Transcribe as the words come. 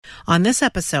On this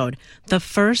episode, the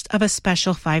first of a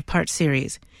special 5-part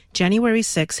series, January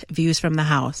 6th, Views from the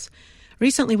House.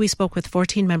 Recently, we spoke with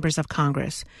 14 members of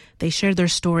Congress. They shared their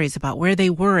stories about where they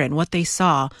were and what they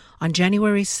saw on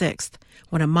January 6th,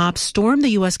 when a mob stormed the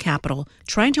U.S. Capitol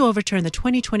trying to overturn the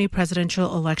 2020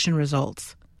 presidential election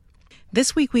results.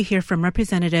 This week, we hear from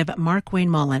Representative Markwayne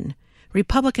Mullin,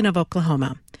 Republican of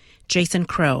Oklahoma, Jason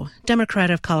Crow,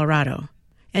 Democrat of Colorado,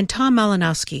 and Tom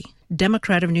Malinowski,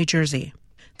 Democrat of New Jersey.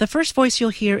 The first voice you'll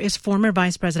hear is former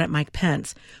Vice President Mike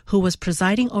Pence, who was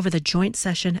presiding over the joint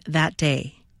session that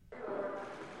day.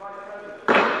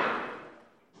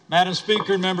 Madam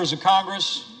Speaker and members of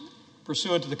Congress,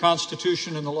 pursuant to the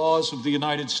Constitution and the laws of the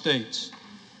United States,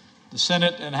 the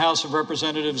Senate and House of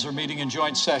Representatives are meeting in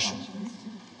joint session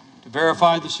to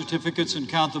verify the certificates and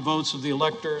count the votes of the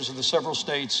electors of the several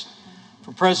states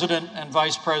for President and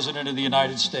Vice President of the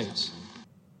United States.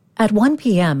 At 1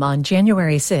 p.m. on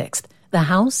January 6th, the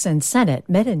House and Senate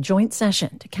met in joint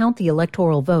session to count the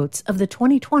electoral votes of the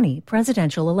 2020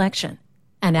 presidential election.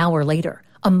 An hour later,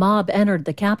 a mob entered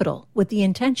the Capitol with the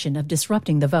intention of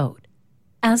disrupting the vote.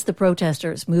 As the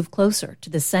protesters moved closer to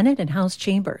the Senate and House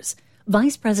chambers,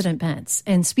 Vice President Pence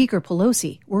and Speaker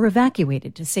Pelosi were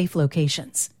evacuated to safe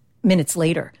locations. Minutes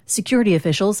later, security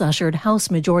officials ushered House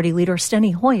Majority Leader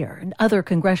Steny Hoyer and other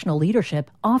congressional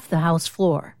leadership off the House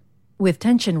floor. With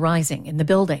tension rising in the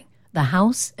building, the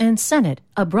House and Senate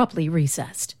abruptly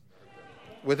recessed.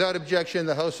 Without objection,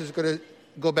 the House is going to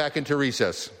go back into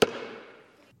recess.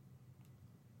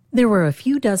 There were a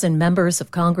few dozen members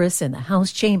of Congress in the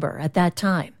House chamber at that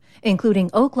time, including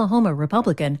Oklahoma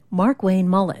Republican Markwayne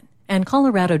Mullin and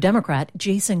Colorado Democrat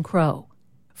Jason Crow.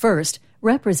 First,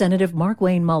 Representative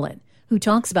Markwayne Mullin, who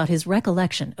talks about his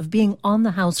recollection of being on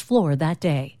the House floor that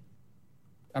day.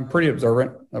 I'm pretty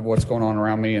observant of what's going on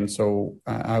around me, and so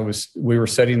we were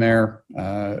sitting there.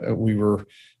 We were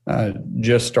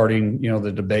just starting,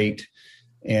 the debate,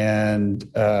 and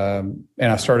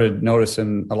I started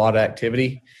noticing a lot of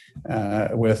activity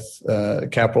with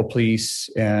Capitol Police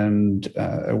and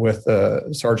with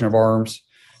Sergeant of Arms.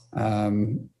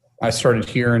 I started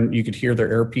hearing, you could hear their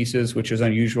earpieces, which is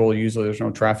unusual. Usually there's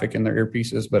no traffic in their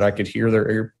earpieces, but I could hear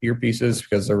their earpieces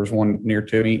because there was one near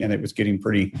to me, and it was getting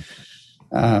pretty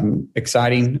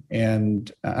exciting.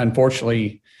 And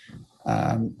unfortunately,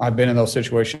 I've been in those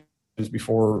situations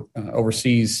before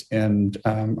overseas, and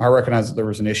I recognized that there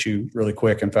was an issue really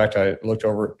quick. In fact, I looked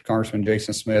over at Congressman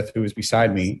Jason Smith, who was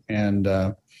beside me, and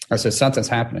I said, "Something's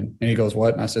happening." And he goes,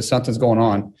 "What?" And I said, "Something's going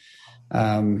on."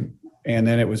 And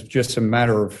then it was just a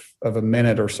matter of a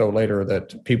minute or so later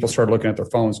that people started looking at their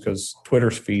phones because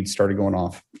Twitter's feed started going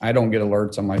off. I don't get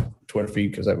alerts on my Twitter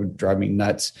feed because that would drive me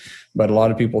nuts, but a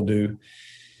lot of people do.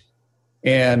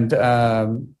 And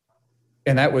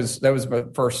that was my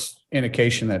first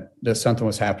indication that something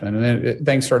was happening. And then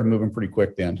things started moving pretty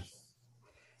quick then.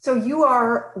 So you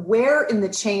are where in the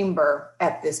chamber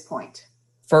at this point?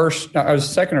 First, I was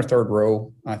second or third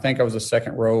row. I think I was the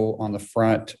second row on the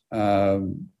front,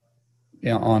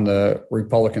 on the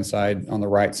Republican side, on the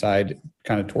right side,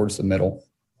 kind of towards the middle.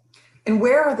 And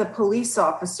where are the police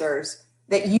officers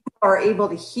that you are able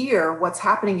to hear what's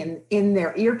happening in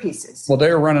their earpieces? Well,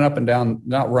 they were running up and down,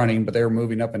 not running, but they were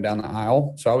moving up and down the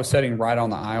aisle. So I was sitting right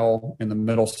on the aisle in the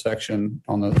middle section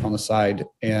on the side,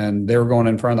 and they were going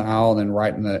in front of the aisle and then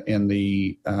right in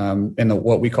the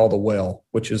what we call the well,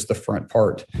 which is the front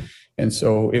part. And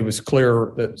so it was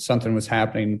clear that something was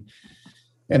happening.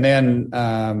 And then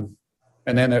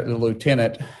the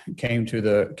lieutenant came to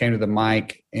the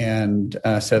mic and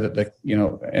said that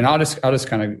and I'll just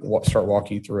kind of start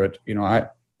walking through it. The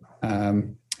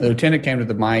lieutenant came to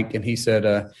the mic and he said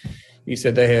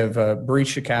they have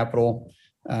breached the Capitol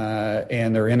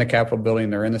and they're in the Capitol building.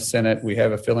 They're in the Senate. We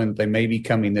have a feeling that they may be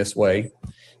coming this way.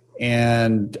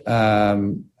 And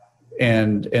then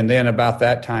about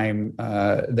that time,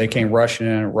 they came rushing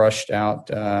in and rushed out.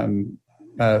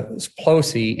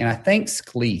 Pelosi and I think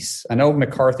Scalise. I know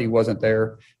McCarthy wasn't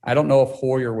there. I don't know if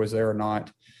Hoyer was there or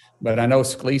not, but I know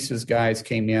Scalise's guys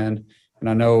came in, and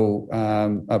I know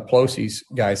Pelosi's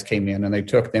guys came in, and they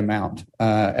took them out.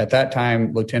 At that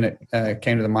time, Lieutenant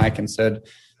came to the mic and said,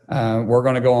 "We're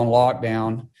going to go on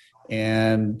lockdown,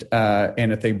 and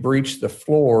if they breach the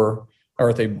floor." Or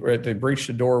if they breach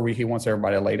the door, he wants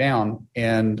everybody to lay down.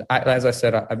 And as I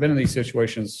said, I've been in these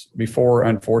situations before,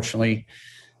 unfortunately,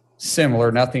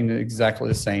 similar, nothing exactly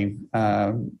the same.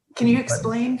 Can you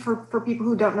explain for people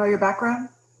who don't know your background?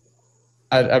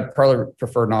 I'd probably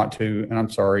prefer not to, and I'm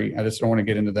sorry. I just don't want to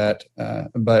get into that.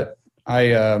 But I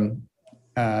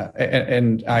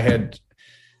had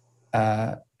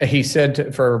he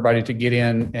said for everybody to get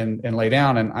in and lay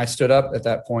down. And I stood up at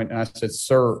that point and I said,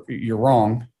 "Sir, you're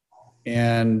wrong."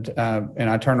 And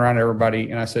I turned around to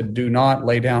everybody and I said, "Do not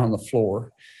lay down on the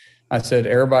floor." I said,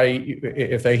 "Everybody,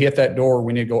 if they hit that door,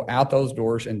 we need to go out those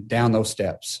doors and down those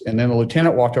steps." And then the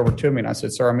lieutenant walked over to me and I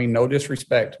said, "Sir, I mean, no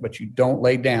disrespect, but you don't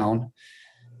lay down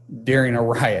during a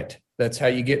riot. That's how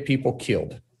you get people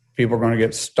killed. People are going to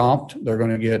get stomped. They're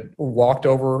going to get walked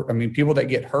over. I mean, people that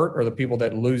get hurt are the people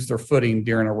that lose their footing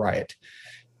during a riot."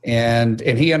 And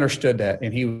he understood that.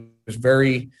 And he was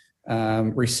very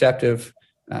receptive.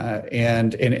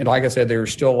 And like I said, there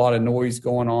was still a lot of noise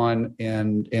going on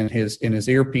in his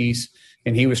earpiece,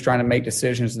 and he was trying to make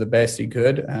decisions the best he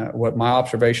could. What my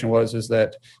observation is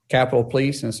that Capitol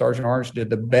Police and Sergeant Orange did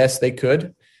the best they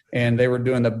could, and they were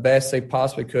doing the best they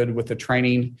possibly could with the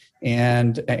training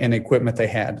and equipment they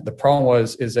had. The problem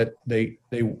is that they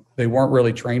weren't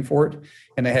really trained for it,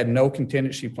 and they had no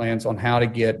contingency plans on how to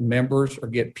get members or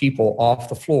get people off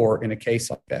the floor in a case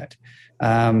like that.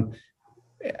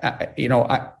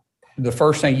 The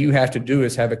first thing you have to do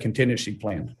is have a contingency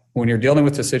plan. When you're dealing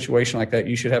with a situation like that,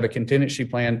 you should have a contingency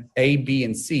plan A, B,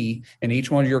 and C, and each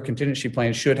one of your contingency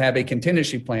plans should have a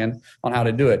contingency plan on how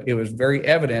to do it. It was very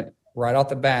evident right off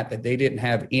the bat that they didn't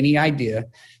have any idea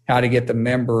how to get the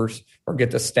members or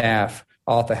get the staff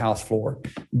off the House floor,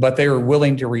 but they were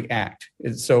willing to react.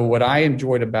 So what I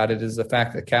enjoyed about it is the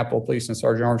fact that Capitol Police and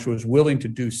Sergeant Orange was willing to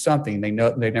do something. They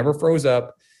never froze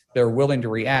up. They were willing to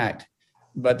react,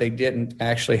 but they didn't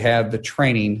actually have the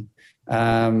training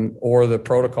or the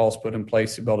protocols put in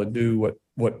place to be able to do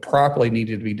what properly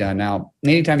needed to be done. Now,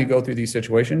 anytime you go through these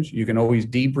situations, you can always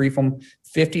debrief them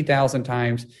 50,000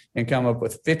 times and come up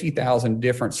with 50,000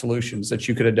 different solutions that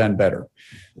you could have done better.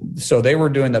 So they were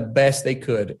doing the best they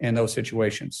could in those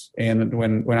situations. And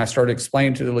when I started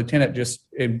explaining to the lieutenant, just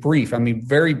in brief, I mean,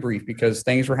 very brief, because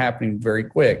things were happening very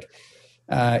quick,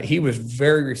 he was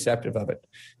very receptive of it.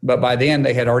 But by then,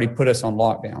 they had already put us on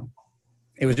lockdown.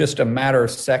 It was just a matter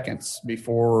of seconds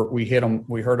before we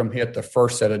heard them hit the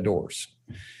first set of doors.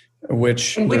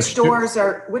 Which doors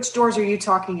are you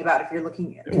talking about? If you're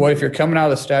looking at if you're coming out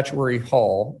of the statuary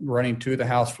hall, running to the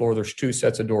House floor, there's two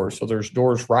sets of doors. So there's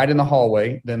doors right in the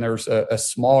hallway. Then there's a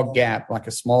small gap, like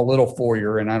a small little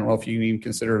foyer. And I don't know if you can even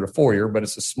consider it a foyer, but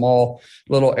it's a small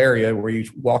little area where you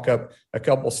walk up a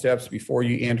couple steps before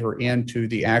you enter into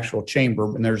the actual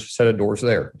chamber. And there's a set of doors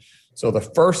there. So the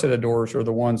first set of doors are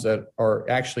the ones that are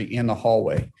actually in the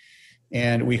hallway.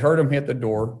 And we heard them hit the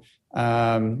door.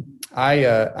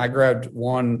 I grabbed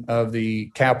one of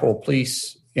the Capitol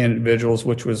Police individuals,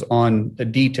 which was on a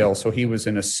detail. So he was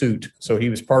in a suit. So he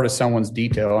was part of someone's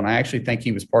detail. And I actually think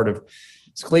he was part of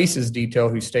Scalise's detail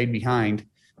who stayed behind.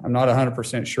 I'm not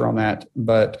 100% sure on that,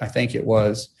 but I think it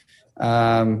was.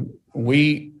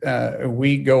 We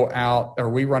go out, or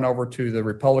we run over to the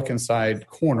Republican side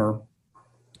corner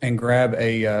and grab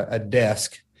a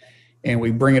desk, and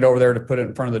we bring it over there to put it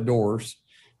in front of the doors.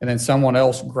 And then someone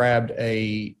else grabbed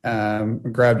a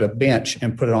bench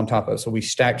and put it on top of it. So we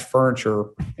stacked furniture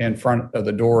in front of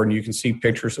the door, and you can see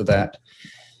pictures of that.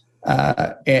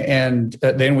 And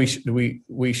then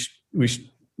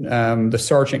the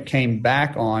sergeant came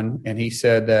back on, and he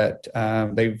said that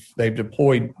they've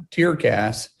deployed tear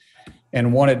gas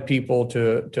and wanted people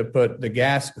to put the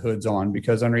gas hoods on,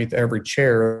 because underneath every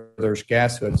chair there's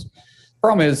gas hoods.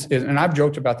 Problem is, and I've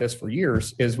joked about this for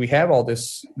years, is we have all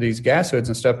these gas hoods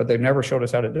and stuff, but they've never showed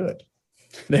us how to do it.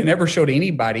 They never showed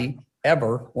anybody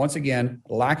ever. Once again,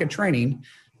 lack of training,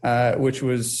 which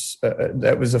was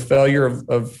that was a failure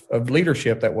of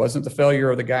leadership. That wasn't the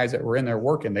failure of the guys that were in there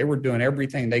working. They were doing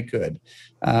everything they could,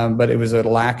 but it was a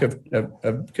lack of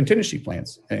contingency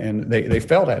plans, and they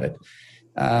failed at it.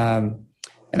 And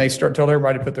they told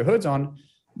everybody to put their hoods on,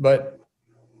 but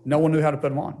no one knew how to put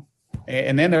them on.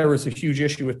 And then there was a huge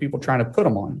issue with people trying to put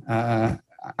them on.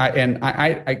 I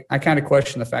kind of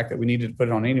question the fact that we needed to put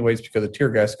it on anyways because of tear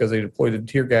gas, because they deployed the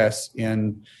tear gas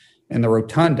in the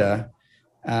rotunda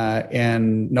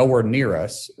and nowhere near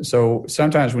us. So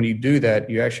sometimes when you do that,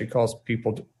 you actually cause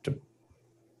people to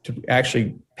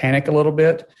actually panic a little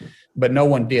bit, but no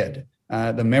one did.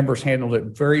 The members handled it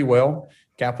very well.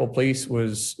 Capitol Police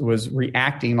was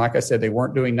reacting. Like I said, they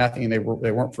weren't doing nothing. They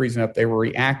weren't freezing up. They were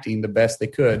reacting the best they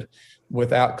could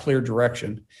without clear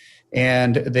direction.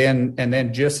 And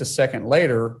then just a second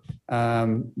later,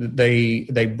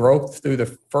 they broke through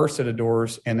the first set of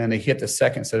doors, and then they hit the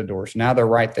second set of doors. Now they're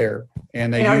right there.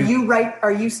 And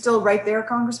are you still right there,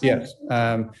 Congressman? Yes.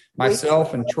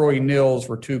 Myself and Troy Nils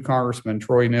were two congressmen.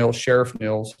 Troy Nils, Sheriff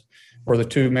Nils, were the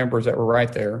two members that were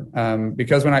right there.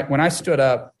 Because when I stood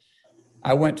up,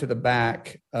 I went to the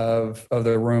back of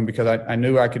the room because I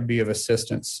knew I could be of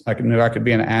assistance. I knew I could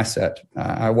be an asset.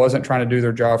 I wasn't trying to do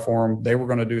their job for them. They were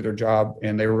going to do their job,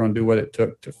 and they were going to do what it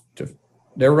took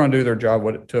they were going to do their job,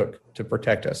 what it took to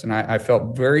protect us. And I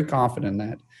felt very confident in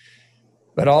that,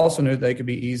 but I also knew they could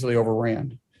be easily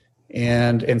overran.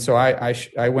 And so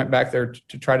I went back there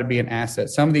to try to be an asset.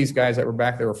 Some of these guys that were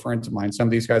back there were friends of mine. Some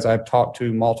of these guys I've talked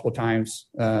to multiple times.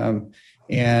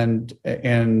 And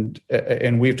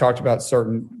we've talked about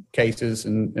certain cases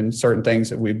and certain things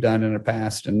that we've done in the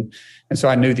past. And so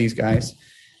I knew these guys.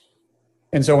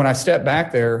 And so when I stepped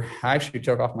back there, I actually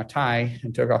took off my tie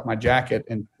and took off my jacket,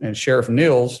 and Sheriff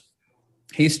Niels,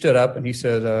 he stood up and he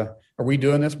said, "Are we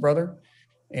doing this, brother?"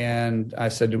 And I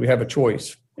said, "Do we have a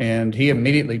choice?" And he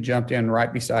immediately jumped in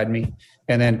right beside me.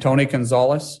 And then Tony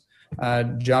Gonzalez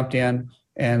jumped in.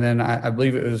 And then I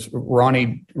believe it was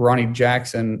Ronnie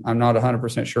Jackson. I'm not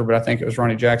 100% sure, but I think it was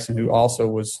Ronnie Jackson who also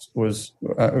was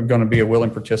going to be a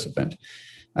willing participant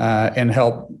and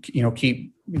help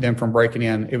keep them from breaking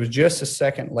in. It was just a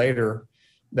second later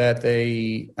that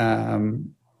they, I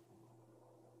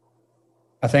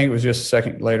think it was just a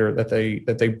second later that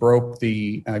they broke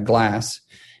the glass.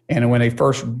 And when they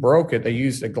first broke it, they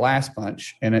used a glass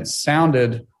punch, and it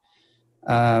sounded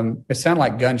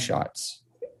like gunshots.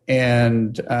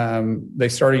 And they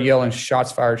started yelling,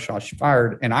 "Shots fired, shots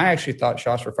fired." And I actually thought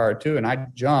shots were fired too. And I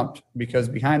jumped because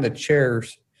behind the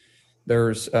chairs,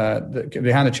 behind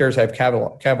the chairs have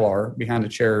Kevlar behind the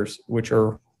chairs, which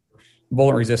are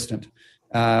bullet resistant.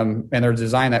 And they're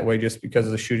designed that way just because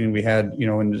of the shooting we had,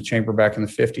 in the chamber back in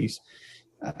the 50s.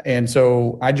 And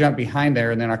so I jumped behind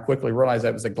there, and then I quickly realized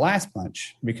that was a glass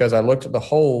punch because I looked at the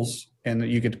holes, and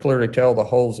you could clearly tell the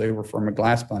holes, they were from a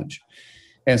glass punch.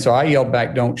 And so I yelled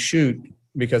back, "Don't shoot,"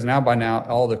 because by now,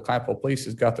 all the Capitol Police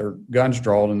has got their guns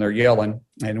drawn and they're yelling.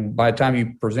 And by the time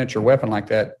you present your weapon like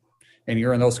that and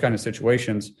you're in those kind of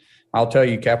situations, I'll tell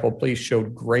you, Capitol Police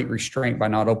showed great restraint by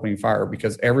not opening fire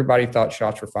because everybody thought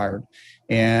shots were fired.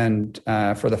 And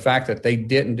for the fact that they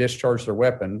didn't discharge their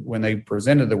weapon when they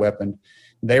presented the weapon,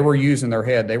 they were using their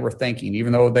head. They were thinking,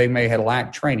 even though they may have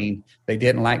lacked training, they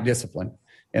didn't lack discipline.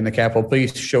 And the Capitol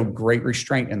Police showed great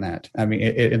restraint in that. I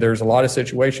mean, there's a lot of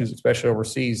situations, especially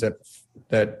overseas,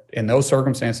 that in those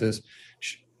circumstances,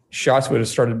 shots would have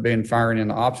started being firing in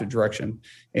the opposite direction,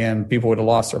 and people would have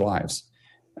lost their lives.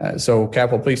 So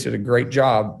Capitol Police did a great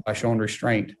job by showing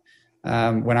restraint.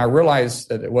 When I realized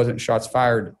that it wasn't shots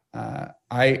fired,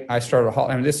 I started.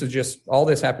 I mean, this is just all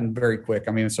this happened very quick.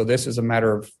 I mean, so this is a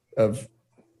matter of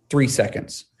 3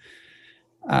 seconds.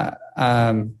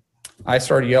 I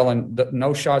started yelling,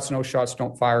 "No shots,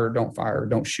 don't fire,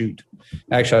 don't shoot."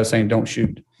 Actually, I was saying, "Don't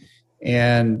shoot."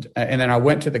 And then I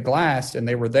went to the glass, and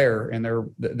they were there, and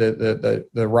the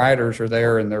rioters are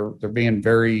there, and they're being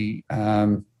very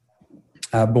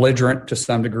belligerent to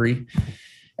some degree.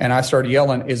 And I started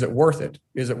yelling, "Is it worth it?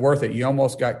 Is it worth it? You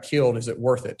almost got killed. Is it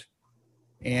worth it?"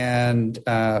 And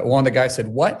one of the guys said,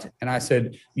 "What?" And I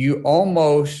said, "You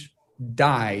almost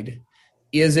died.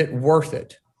 Is it worth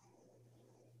it?"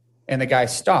 And the guy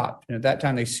stopped. And at that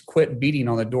time, they quit beating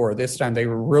on the door. This time, they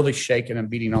were really shaking and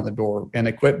beating on the door. And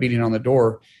they quit beating on the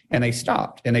door, and they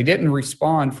stopped. And they didn't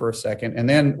respond for a second. And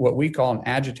then what we call an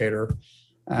agitator,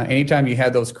 anytime you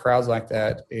have those crowds like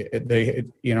that,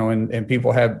 and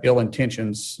people have ill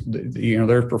intentions,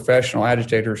 there's professional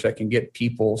agitators that can get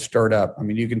people stirred up. I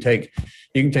mean, you can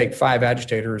take 5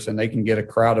 agitators, and they can get a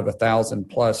crowd of 1,000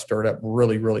 plus stirred up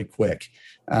really, really quick,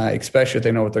 especially if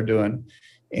they know what they're doing.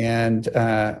 And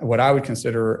what I would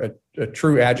consider a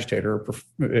true agitator,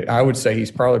 I would say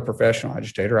he's probably a professional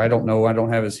agitator. I don't know. I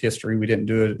don't have his history. We didn't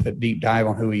do a deep dive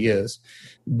on who he is.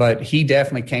 But he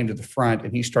definitely came to the front,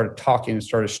 and he started talking and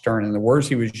started stirring. And the words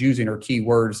he was using are key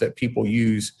words that people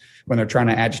use when they're trying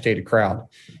to agitate a crowd.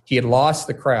 He had lost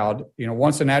the crowd.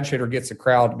 Once an agitator gets a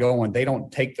crowd going, they don't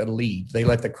take the lead. They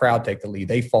let the crowd take the lead.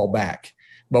 They fall back.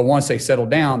 But once they settle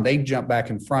down, they jump back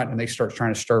in front, and they start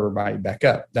trying to stir everybody back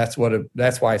up. That's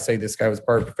why I say this guy was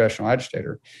part of a professional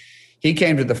agitator. He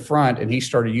came to the front, and he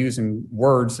started using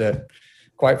words that,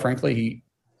 quite frankly,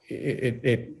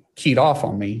 it keyed off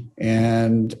on me.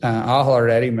 And I hollered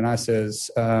at him, and I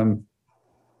says, "I'd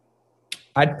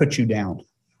put you down."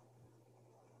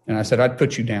 And I said, "I'd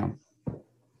put you down."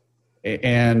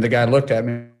 And the guy looked at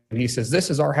me, and he says, "This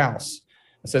is our house."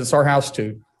 I said, "It's our house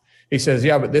too." He says,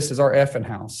 "Yeah, but this is our effing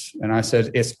house." And I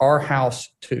said, "It's our house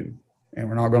too, and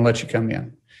we're not going to let you come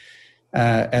in."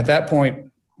 At that point,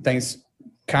 things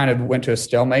kind of went to a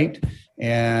stalemate,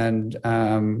 and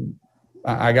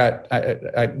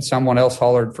someone else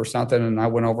hollered for something, and I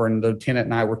went over, and the lieutenant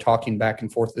and I were talking back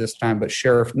and forth this time. But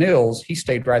Sheriff Nils, he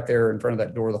stayed right there in front of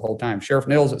that door the whole time. Sheriff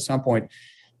Nils, at some point,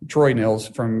 Troy Nils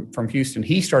from Houston,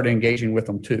 he started engaging with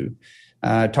them too,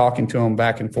 talking to them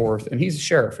back and forth. And he's a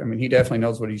sheriff. I mean, he definitely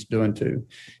knows what he's doing too.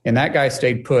 And that guy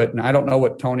stayed put. And I don't know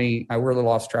what Tony, I really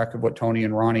lost track of what Tony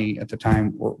and Ronnie at the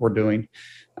time were doing.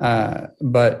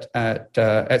 But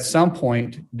at some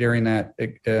point during that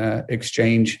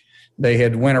exchange, they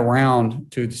had went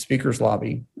around to the speaker's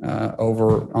lobby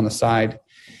over on the side.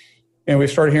 And we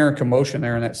started hearing commotion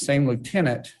there. And that same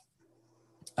lieutenant,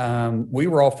 we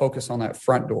were all focused on that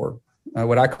front door,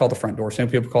 what I call the front door. Some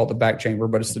people call it the back chamber,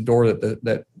 but it's the door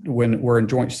that when we're in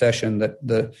joint session that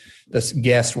this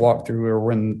guest walk through, or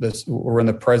when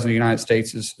the president of the United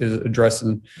States is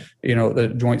addressing,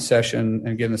 the joint session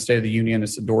and giving the State of the Union.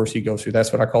 It's the doors he goes through.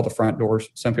 That's what I call the front doors.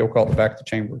 Some people call it the back of the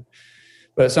chamber.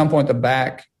 But at some point, the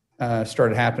back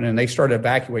started happening, and they started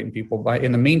evacuating people.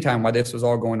 In the meantime, while this was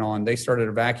all going on, they started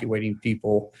evacuating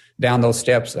people down those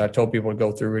steps that I told people to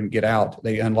go through and get out.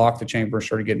 They unlocked the chamber and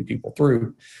started getting people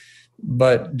through.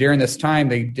 But during this time,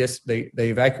 they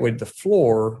evacuated the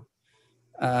floor,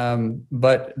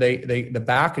 but the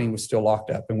balcony was still locked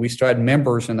up, and we still had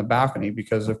members in the balcony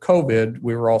because of COVID.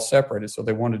 We were all separated, so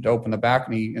they wanted to open the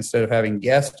balcony. Instead of having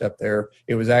guests up there,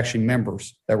 it was actually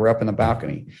members that were up in the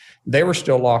balcony. They were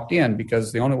still locked in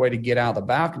because the only way to get out of the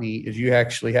balcony is you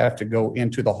actually have to go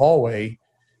into the hallway.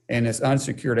 And it's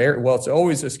unsecured area. Well, it's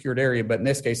always a secured area, but in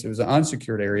this case, it was an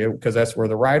unsecured area because that's where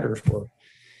the riders were.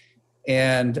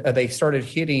 And they started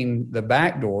hitting the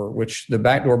back door, which the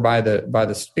back door by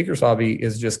the speaker's lobby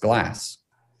is just glass.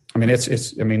 I mean,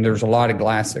 there's a lot of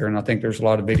glass there, and I think there's a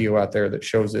lot of video out there that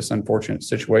shows this unfortunate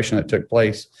situation that took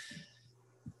place.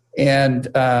 And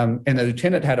the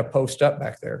lieutenant had to post up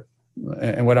back there.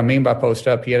 And what I mean by post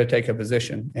up, he had to take a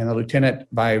position. And the lieutenant,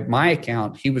 by my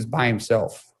account, he was by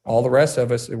himself. All the rest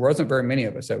of us, there wasn't very many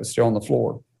of us that was still on the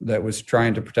floor that was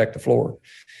trying to protect the floor.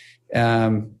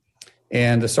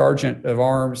 And the sergeant of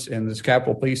arms and the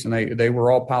Capitol Police, and they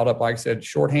were all piled up, like I said,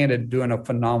 shorthanded, doing a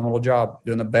phenomenal job,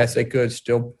 doing the best they could,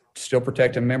 still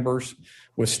protecting members,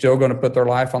 was still going to put their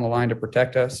life on the line to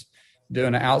protect us,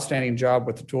 doing an outstanding job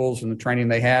with the tools and the training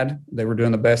they had. They were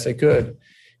doing the best they could.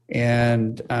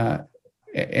 But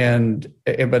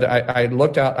I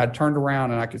looked out, I turned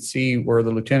around, and I could see where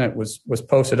the lieutenant was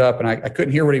posted up, and I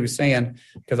couldn't hear what he was saying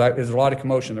because there's a lot of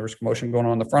commotion. There was commotion going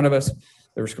on in the front of us.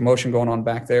 There was commotion going on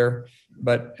back there.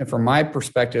 But from my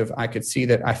perspective, I could see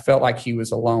that I felt like he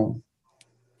was alone.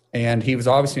 And he was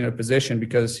obviously in a position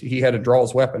because he had to draw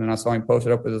his weapon, and I saw him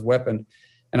posted up with his weapon.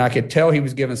 And I could tell he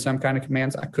was giving some kind of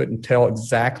commands. I couldn't tell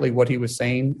exactly what he was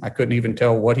saying. I couldn't even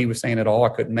tell what he was saying at all. I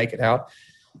couldn't make it out.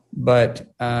 But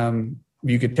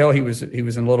you could tell he was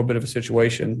in a little bit of a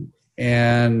situation.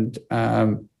 And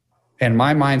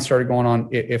my mind started going on,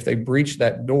 if they breach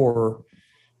that door,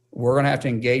 we're going to have to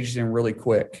engage them really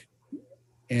quick.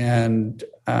 And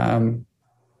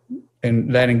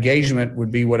that engagement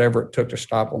would be whatever it took to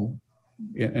stop them.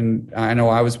 And I know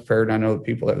I was prepared. And I know the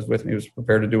people that was with me was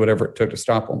prepared to do whatever it took to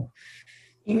stop them.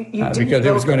 You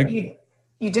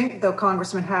didn't, though,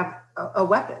 Congressman, have a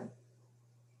weapon.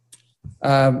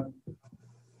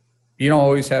 You don't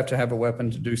always have to have a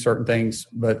weapon to do certain things,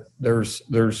 but there's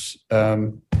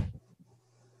a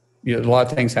lot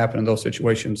of things happen in those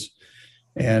situations.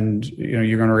 And,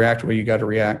 you're going to react the way you got to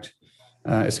react.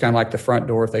 It's kind of like the front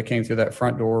door. If they came through that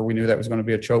front door, we knew that was going to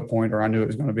be a choke point, or I knew it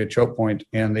was going to be a choke point.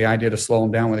 And the idea to slow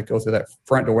them down when they go through that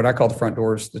front door, what I call the front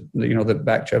door is the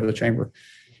back of the chamber,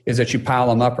 is that you pile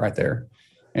them up right there.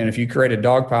 And if you create a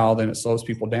dog pile, then it slows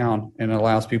people down and it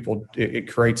allows people,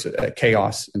 it creates a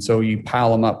chaos. And so you pile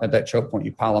them up at that choke point,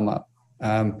 you pile them up.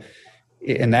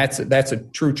 And that's a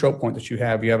true choke point that you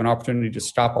have. You have an opportunity to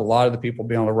stop a lot of the people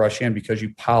being able to rush in because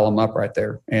you pile them up right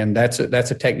there. And that's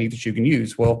a technique that you can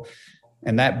use. Well,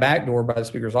 and that back door by the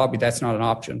speaker's lobby, that's not an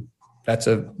option. That's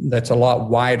a lot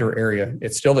wider area.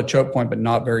 It's still the choke point, but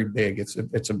not very big. It's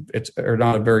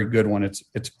not a very good one.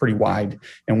 It's pretty wide.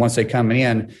 And once they come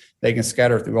in, they can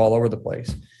scatter through all over the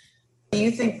place. Do you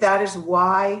think that is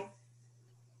why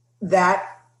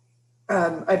that,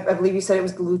 I believe you said it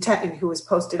was the lieutenant who was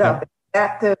posted up.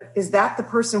 Yeah. Is that the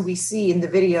person we see in the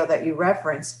video that you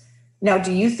referenced? Now,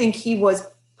 do you think he was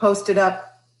posted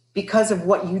up because of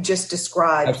what you just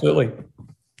described? Absolutely.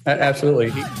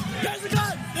 Absolutely. There's a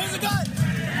gun! There's a gun!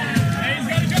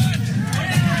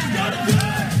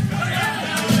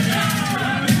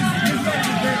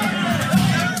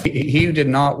 He did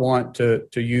not want to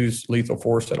use lethal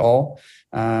force at all.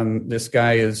 This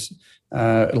guy is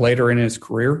later in his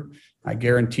career. I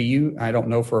guarantee you, I don't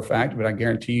know for a fact, but I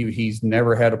guarantee you he's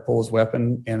never had to pull his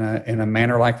weapon in a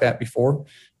manner like that before.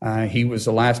 He was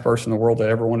the last person in the world that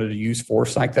ever wanted to use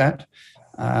force like that.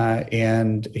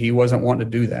 And he wasn't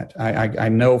wanting to do that. I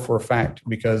know for a fact,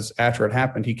 because after it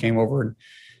happened, he came over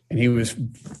and he was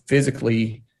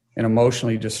physically and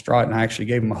emotionally distraught. And I actually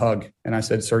gave him a hug. And I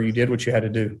said, "Sir, you did what you had to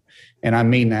do." And I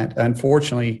mean that.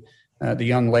 Unfortunately, the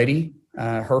young lady,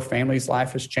 her family's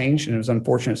life has changed, and it was an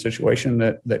unfortunate situation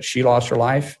that she lost her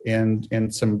life and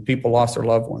some people lost their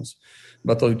loved ones.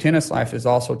 But the lieutenant's life has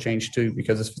also changed too,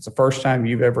 because if it's the first time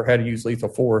you've ever had to use lethal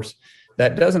force,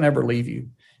 that doesn't ever leave you.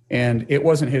 And it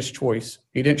wasn't his choice.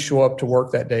 He didn't show up to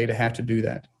work that day to have to do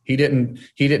that.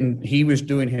 He was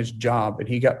doing his job, and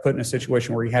he got put in a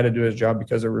situation where he had to do his job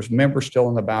because there was members still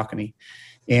in the balcony.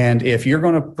 And if you're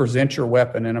going to present your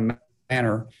weapon in a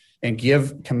manner and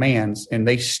give commands and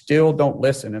they still don't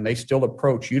listen and they still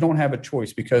approach, you don't have a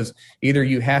choice, because either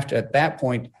you have to, at that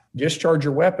point, discharge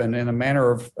your weapon in a manner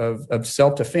of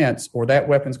self-defense, or that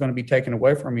weapon's going to be taken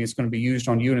away from you. It's going to be used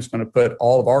on you, and it's going to put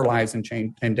all of our lives in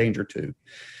danger too.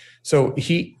 So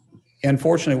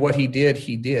unfortunately, what he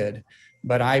did,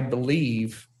 but I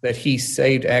believe that he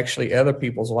saved actually other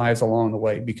people's lives along the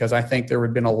way, because I think there would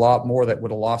have been a lot more that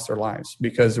would have lost their lives,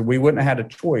 because we wouldn't have had a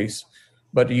choice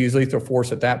but to use lethal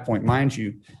force at that point. Mind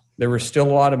you, there were still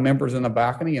a lot of members in the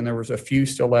balcony, and there was a few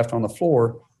still left on the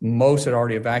floor. Most had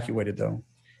already evacuated, though.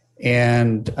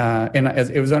 And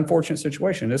it was an unfortunate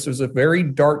situation. This was a very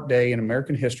dark day in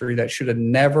American history that should have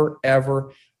never,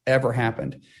 ever, ever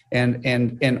happened.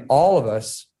 And all of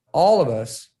us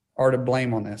are to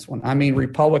blame on this one. I mean,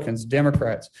 Republicans,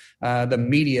 Democrats, the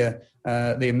media,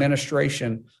 the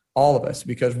administration, all of us,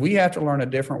 because we have to learn a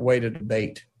different way to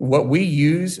debate. What we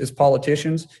use as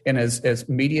politicians and as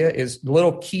media is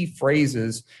little key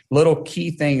phrases, little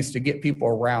key things to get people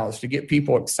aroused, to get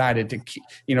people excited, to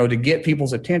get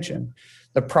people's attention.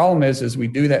 The problem is we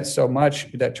do that so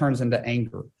much that turns into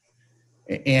anger.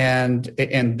 And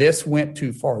this went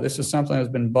too far. This is something that's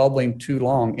been bubbling too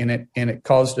long, and it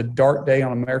caused a dark day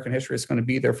on American history. It's going to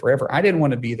be there forever. I didn't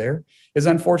want to be there. It's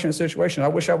an unfortunate situation. I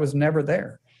wish I was never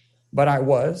there. But I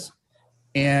was,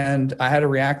 and I had to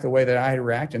react the way that I had to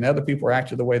react, and other people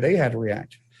reacted the way they had to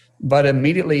react. But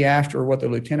immediately after what the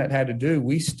lieutenant had to do,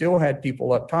 we still had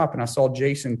people up top, and I saw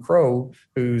Jason Crow,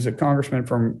 who's a congressman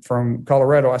from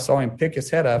Colorado. I saw him pick his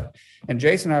head up, and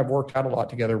Jason and I have worked out a lot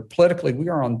together. Politically, we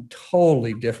are on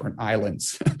totally different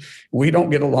islands. We don't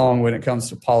get along when it comes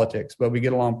to politics, but we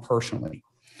get along personally.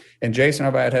 And Jason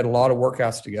and I had a lot of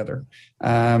workouts together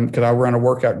because I run a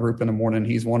workout group in the morning.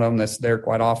 He's one of them that's there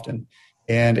quite often.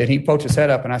 And he poked his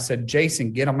head up, and I said,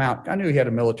 "Jason, get him out." I knew he had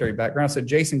a military background. I said,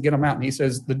 "Jason, get him out." And he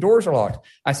says, "The doors are locked."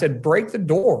 I said, "Break the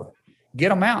door,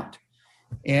 get him out."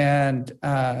 And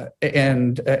then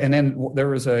there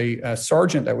was a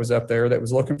sergeant that was up there that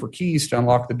was looking for keys to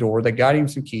unlock the door. They got him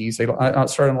some keys. They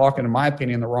started unlocking, in my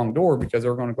opinion, the wrong door, because they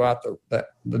were going to go out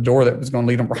the door that was going to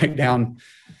lead them right down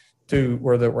to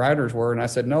where the riders were. And I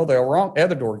said, "No, they're wrong.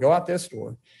 Other door, go out this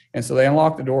door." And so they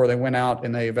unlocked the door, they went out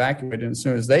and they evacuated. And as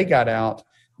soon as they got out,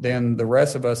 then the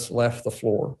rest of us left the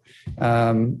floor.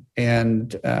 And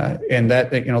then I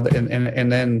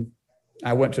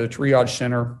went to the triage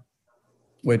center,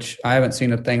 which I haven't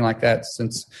seen a thing like that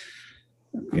since,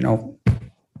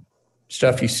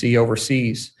 stuff you see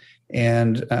overseas.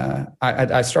 And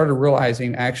I started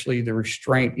realizing actually the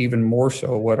restraint even more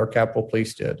so what our Capitol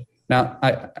Police did. Now,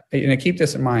 I keep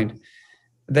this in mind.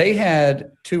 They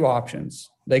had two options.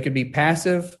 They could be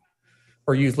passive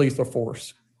or use lethal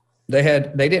force. They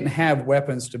didn't have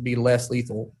weapons to be less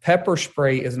lethal. Pepper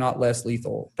spray is not less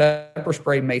lethal. Pepper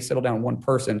spray may settle down one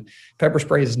person. Pepper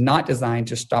spray is not designed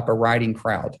to stop a rioting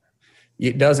crowd.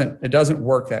 It doesn't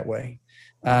work that way.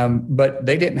 But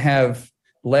they didn't have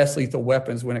less lethal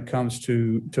weapons when it comes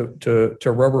to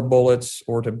rubber bullets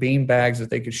or to bean bags that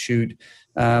they could shoot.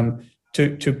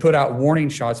 To put out warning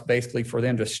shots basically for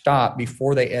them to stop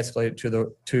before they escalated to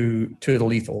the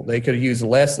lethal. They could have used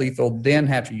less lethal, then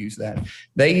have to use that.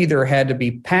 They either had to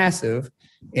be passive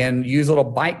and use little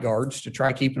bite guards to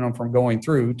try keeping them from going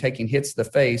through, taking hits to the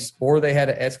face, or they had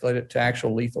to escalate it to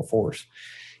actual lethal force.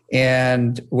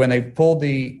 And when they decide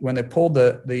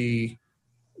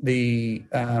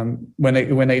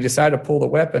to pull the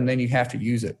weapon, then you have to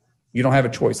use it. You don't have a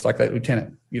choice, like that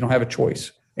lieutenant. You don't have a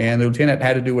choice. And the lieutenant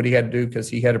had to do what he had to do because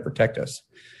he had to protect us.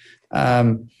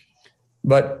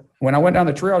 But when I went down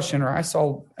the triage center, I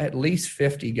saw at least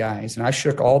 50 guys, and I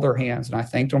shook all their hands, and I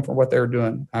thanked them for what they were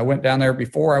doing. I went down there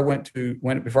before I went to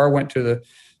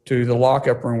the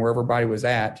lockup room where everybody was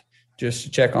at just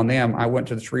to check on them. I went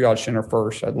to the triage center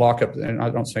first. I'd lock up, and I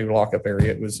don't say lock up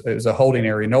area. It was a holding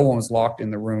area. No one was locked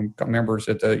in the room. Members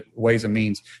at the Ways and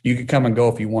Means, you could come and go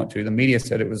if you want to. The media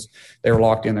said they were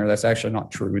locked in there. That's actually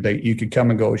not true. You could come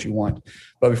and go as you want.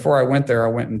 But before I went there, I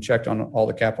went and checked on all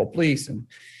the Capitol Police, and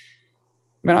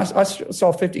man, I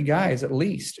saw 50 guys at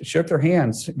least, shook their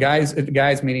hands.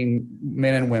 Guys meaning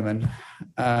men and women,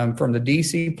 from the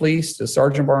D.C. police to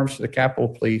Sergeant Barnes to the Capitol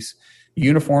Police,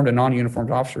 uniformed and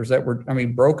non-uniformed officers that were,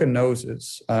 broken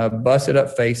noses, busted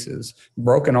up faces,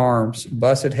 broken arms,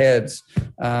 busted heads.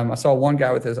 I saw one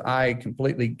guy with his eye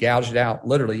completely gouged out,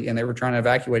 literally, and they were trying to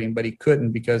evacuate him, but he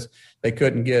couldn't because they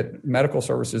couldn't get medical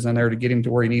services in there to get him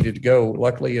to where he needed to go.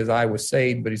 Luckily, his eye was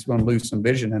saved, but he's going to lose some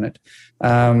vision in it.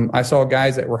 I saw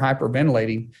guys that were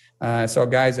hyperventilating. I saw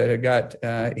guys that had got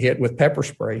hit with pepper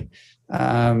spray.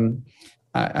 And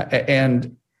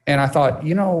I thought,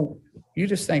 you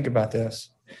just think about this.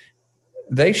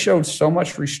 They showed so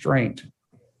much restraint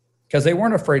because they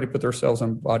weren't afraid to put themselves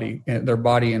and their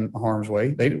body in harm's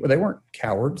way. They weren't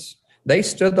cowards. They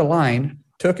stood the line,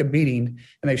 took a beating,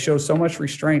 and they showed so much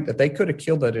restraint that they could have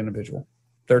killed that individual.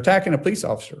 They're attacking a police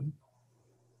officer.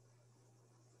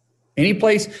 Any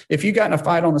place, if you got in a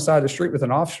fight on the side of the street with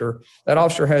an officer, that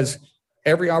officer has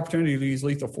every opportunity to use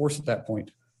lethal force at that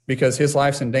point because his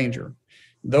life's in danger.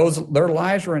 Their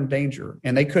lives were in danger,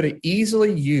 and they could have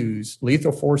easily used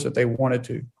lethal force if they wanted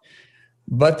to.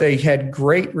 But they had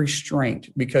great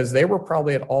restraint because they were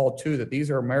probably at all too that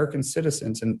these are American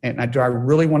citizens. And do I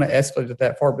really want to escalate it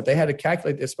that far? But they had to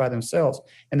calculate this by themselves,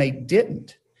 and they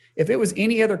didn't. If it was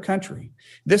any other country,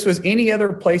 this was any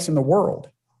other place in the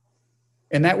world,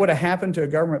 and that would have happened to a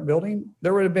government building,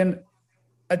 there would have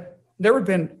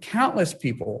been countless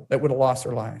people that would have lost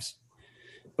their lives.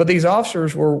 But these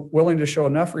officers were willing to show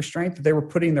enough restraint that they were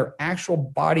putting their actual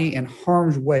body in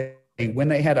harm's way when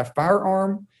they had a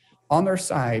firearm on their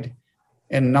side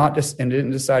and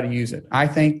didn't decide to use it. I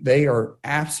think they are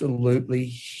absolutely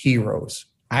heroes.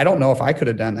 I don't know if I could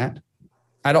have done that.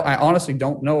 I honestly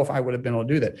don't know if I would have been able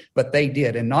to do that, but they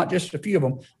did. And not just a few of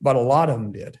them, but a lot of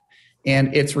them did.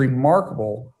 And it's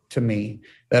remarkable to me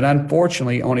that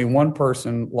unfortunately only one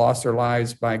person lost their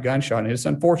lives by a gunshot. And it's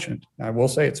unfortunate. I will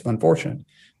say it's unfortunate,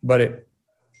 but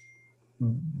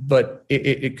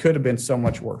it could have been so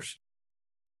much worse.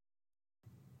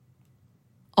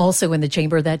 Also in the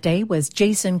chamber that day was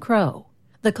Jason Crow.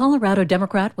 The Colorado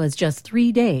Democrat was just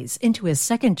 3 days into his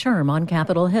second term on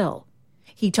Capitol Hill.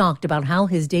 He talked about how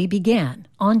his day began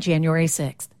on January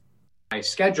 6th. My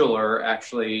scheduler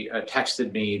actually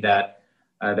texted me that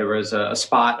there was a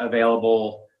spot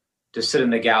available to sit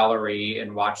in the gallery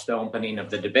and watch the opening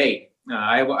of the debate.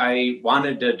 I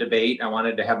wanted to debate. I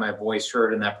wanted to have my voice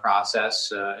heard in that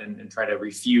process and try to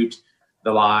refute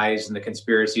the lies and the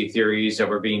conspiracy theories that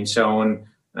were being sown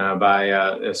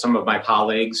by some of my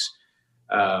colleagues.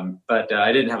 But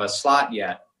I didn't have a slot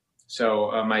yet.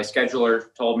 So my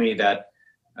scheduler told me that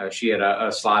she had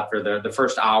a slot for the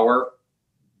first hour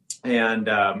and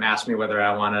asked me whether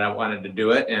I wanted to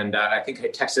do it. And I think I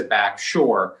texted back,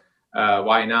 sure,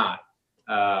 why not?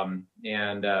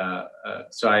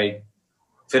 So I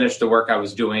finished the work I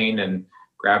was doing and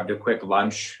grabbed a quick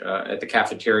lunch at the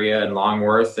cafeteria in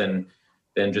Longworth, and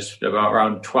then just about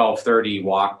around 12:30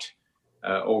 walked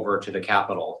over to the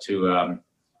Capitol to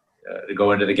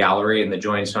go into the gallery and to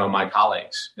join some of my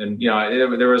colleagues. And,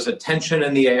 there was a tension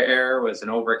in the air. It was an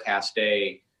overcast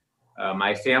day.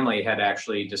 My family had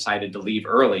actually decided to leave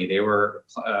early. They were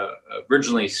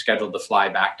originally scheduled to fly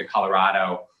back to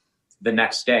Colorado the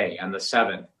next day on the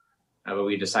 7th. But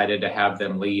we decided to have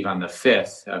them leave on the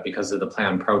 5th because of the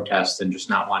planned protests and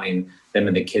just not wanting them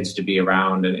and the kids to be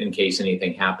around in case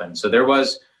anything happened. So there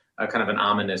was a kind of an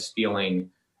ominous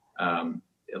feeling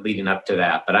leading up to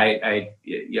that. But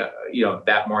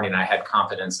that morning I had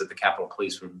confidence that the Capitol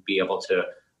Police would be able to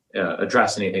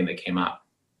address anything that came up.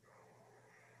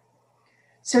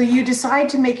 So you decide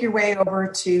to make your way over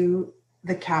to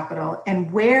the Capitol,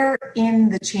 and where in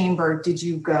the chamber did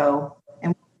you go and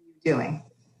what were you doing?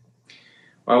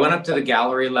 Well, I went up to the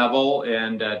gallery level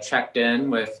and checked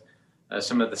in with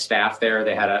some of the staff there.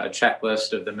 They had a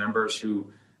checklist of the members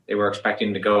who they were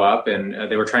expecting to go up,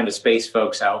 and they were trying to space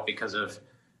folks out because of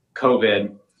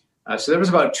COVID. So there was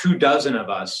about 24 of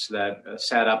us that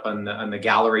sat up on the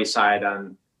gallery side,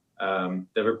 on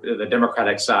the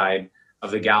Democratic side of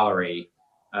the gallery.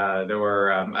 There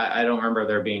were, I don't remember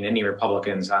there being any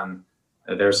Republicans on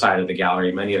their side of the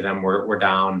gallery. Many of them were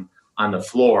down on the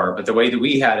floor. But the way that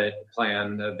we had it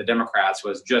planned, the Democrats,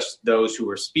 was just those who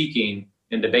were speaking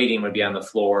and debating would be on the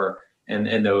floor,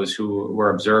 and those who were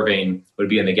observing would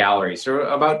be in the gallery. So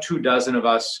about 24 of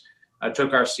us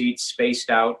took our seats spaced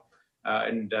out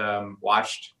and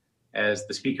watched as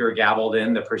the speaker gavelled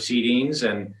in the proceedings,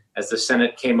 and as the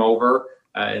Senate came over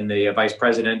and the vice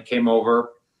president came over,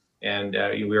 and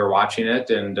we were watching it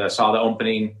and saw the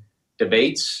opening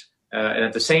debates. And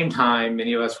at the same time,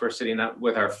 many of us were sitting up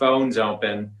with our phones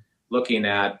open, looking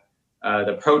at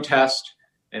the protest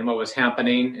and what was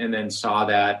happening, and then saw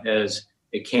that as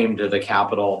it came to the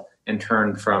Capitol and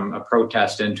turned from a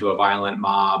protest into a violent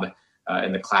mob,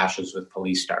 and the clashes with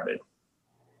police started.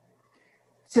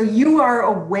 So you are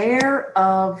aware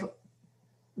of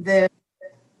the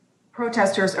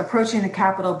protesters approaching the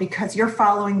Capitol because you're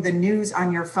following the news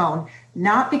on your phone,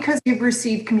 not because you've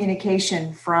received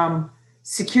communication from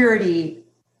security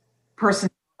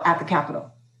personnel at the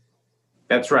Capitol.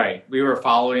 That's right. We were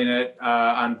following it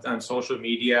on social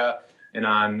media and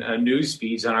on news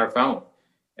feeds on our phone,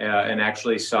 and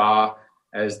actually saw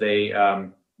as they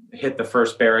hit the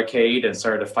first barricade and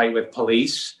started to fight with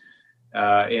police,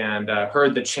 and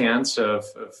heard the chants of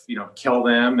kill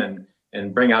them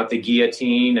and bring out the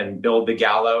guillotine and build the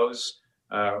gallows.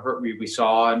 We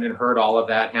saw and heard all of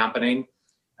that happening.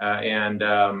 And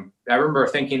I remember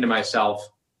thinking to myself,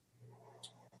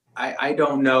 I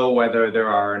don't know whether there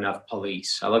are enough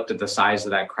police. I looked at the size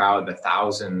of that crowd, the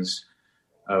thousands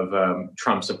of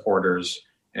Trump supporters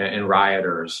and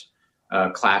rioters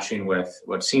clashing with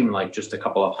what seemed like just a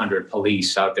couple of hundred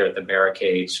police out there at the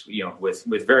barricades,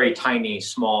 with very tiny,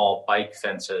 small bike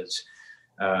fences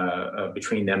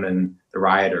between them and the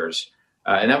rioters.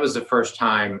 And that was the first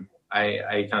time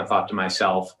I kind of thought to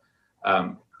myself,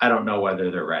 I don't know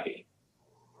whether they're ready.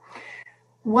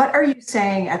 What are you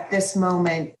saying at this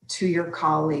moment to your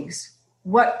colleagues?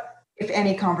 What, if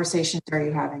any, conversations are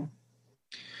you having?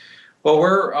 Well,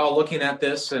 we're all looking at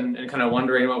this and kind of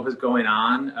wondering what was going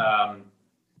on.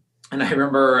 And I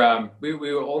remember we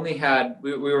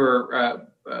were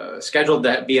scheduled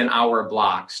to be an hour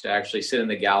blocks to actually sit in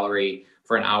the gallery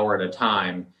for an hour at a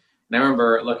time. And I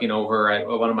remember looking over at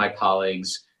one of my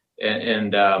colleagues,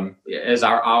 and as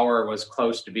our hour was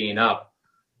close to being up,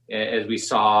 as we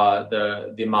saw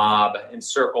the mob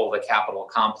encircle the Capitol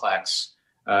complex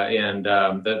and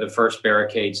the first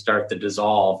barricade start to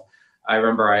dissolve, I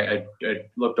remember I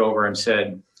looked over and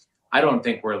said, I don't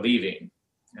think we're leaving.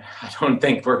 I don't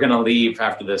think we're going to leave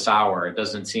after this hour. It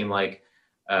doesn't seem like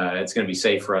it's going to be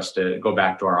safe for us to go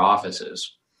back to our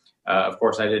offices. Of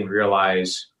course, I didn't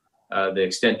realize the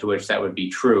extent to which that would be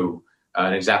true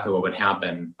and exactly what would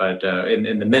happen. But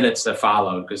in the minutes that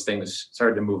followed, because things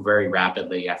started to move very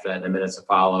rapidly after that, in the minutes that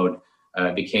followed,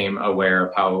 became aware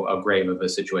of how grave of a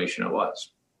situation it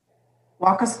was.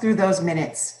 Walk us through those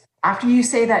minutes. After you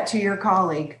say that to your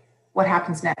colleague, what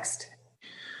happens next?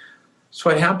 So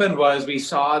what happened was we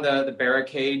saw the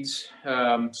barricades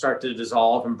start to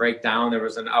dissolve and break down. There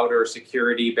was an outer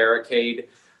security barricade.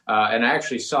 And I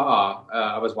actually saw,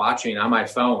 I was watching on my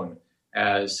phone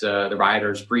as the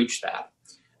rioters breached that.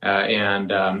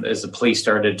 And as the police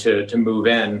started to move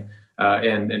in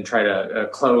and try to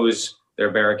close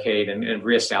their barricade and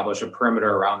reestablish a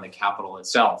perimeter around the Capitol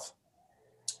itself.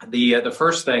 The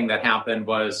first thing that happened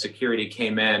was security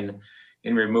came in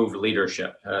and removed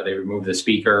leadership. They removed the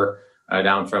speaker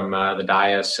down from the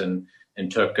dais and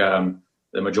took the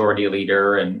majority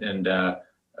leader and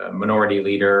minority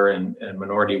leader and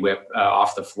minority whip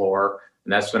off the floor.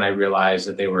 And that's when I realized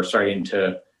that they were starting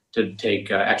to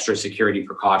take extra security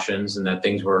precautions and that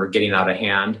things were getting out of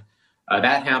hand.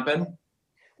 That happened.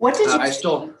 What did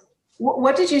you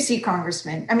What did you see,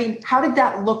 Congressman? I mean, how did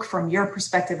that look from your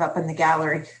perspective up in the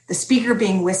gallery? The speaker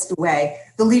being whisked away,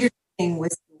 the leaders being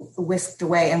whisked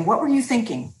away, and what were you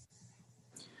thinking?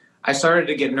 I started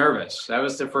to get nervous. That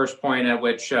was the first point at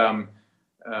which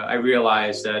I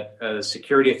realized that the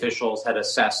security officials had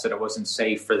assessed that it wasn't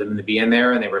safe for them to be in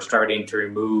there, and they were starting to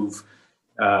remove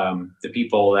the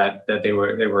people that they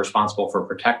were responsible for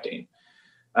protecting.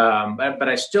 But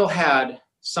I still had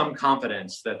some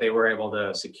confidence that they were able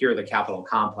to secure the Capitol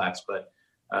complex, but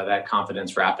that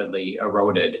confidence rapidly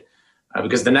eroded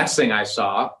because the next thing I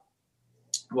saw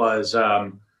was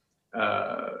the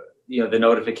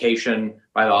notification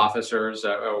by the officers,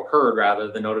 or heard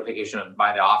rather, the notification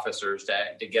by the officers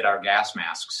to get our gas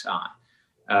masks on.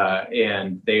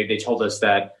 And they told us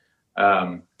that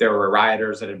there were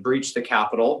rioters that had breached the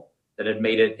Capitol, that had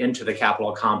made it into the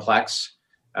Capitol complex,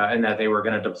 and that they were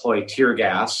going to deploy tear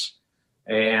gas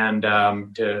and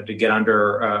to get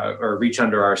under or reach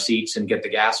under our seats and get the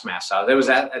gas masks out. It was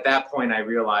at that point I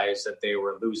realized that they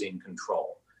were losing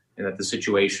control and that the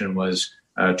situation was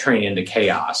turning into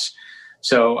chaos.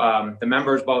 So the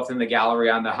members both in the gallery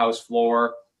on the House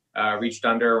floor reached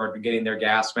under or getting their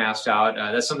gas masks out.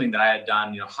 That's something that I had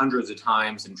done hundreds of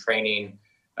times in training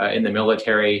in the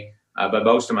military but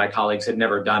most of my colleagues had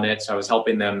never done it. So I was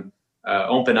helping them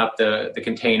open up the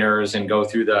containers and go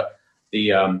through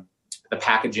the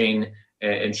packaging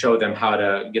and show them how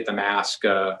to get the mask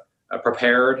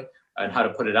prepared and how to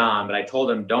put it on. But I told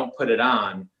them, don't put it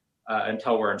on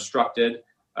until we're instructed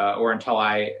or until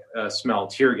I smell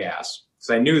tear gas.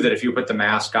 So I knew that if you put the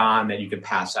mask on, then you could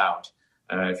pass out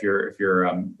if you're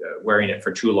wearing it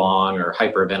for too long or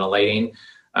hyperventilating.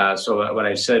 So what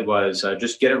I said was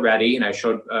just get it ready. And I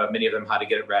showed many of them how to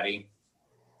get it ready.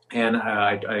 And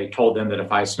I told them that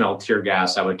if I smelled tear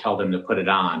gas, I would tell them to put it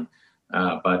on.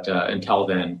 But until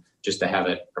then, just to have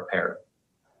it prepared.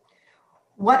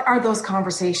 What are those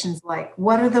conversations like?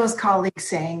 What are those colleagues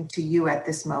saying to you at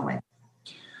this moment?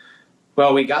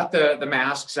 Well, we got the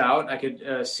masks out. I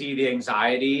could see the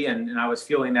anxiety, and I was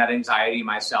feeling that anxiety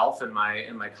myself in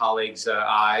my colleagues'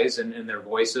 eyes and in their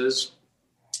voices.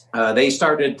 They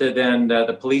started to then,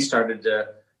 the police started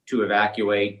to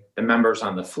evacuate the members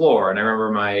on the floor. And I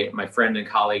remember my friend and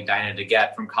colleague, Diana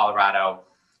DeGette from Colorado,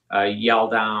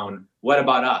 yelled down, "What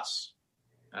about us?"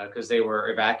 Because they were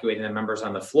evacuating the members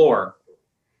on the floor.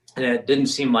 And it didn't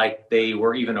seem like they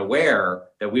were even aware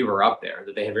that we were up there,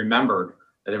 that they had remembered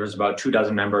that there was about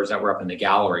 24 members that were up in the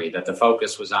gallery, that the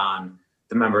focus was on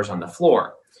the members on the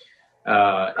floor.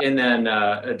 And then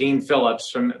Dean Phillips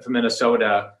from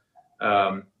Minnesota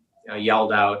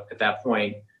yelled out at that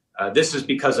point, "This is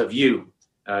because of you,"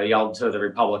 yelled to the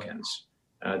Republicans,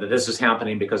 that this is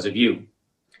happening because of you.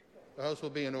 The House will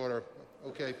be in order.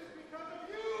 Okay.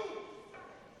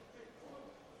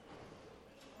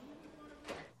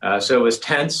 So it was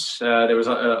tense. There was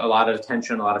a lot of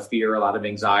tension, a lot of fear, a lot of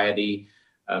anxiety.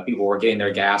 People were getting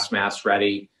their gas masks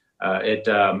ready.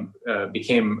 It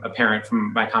became apparent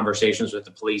from my conversations with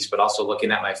the police, but also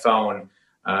looking at my phone,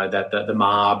 that the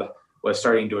mob was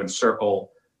starting to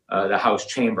encircle the House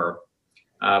chamber.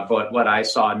 But what I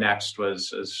saw next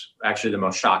was actually the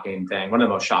most shocking thing, one of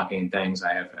the most shocking things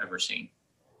I have ever seen.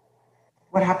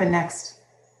 What happened next?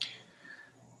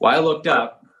 Well, I looked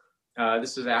up.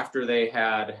 This is after they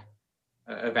had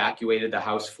evacuated the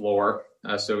House floor.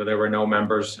 So there were no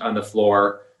members on the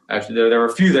floor. Actually, there were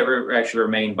a few that actually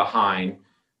remained behind,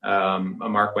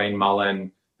 Mark Wayne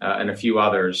Mullen and a few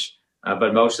others.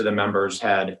 But most of the members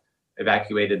had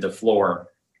evacuated the floor.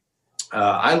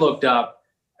 I looked up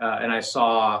and I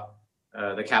saw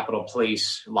the Capitol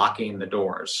Police locking the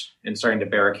doors and starting to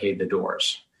barricade the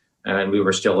doors. And we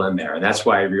were still in there. And that's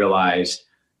why I realized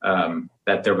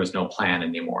that there was no plan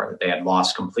anymore, that they had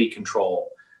lost complete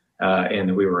control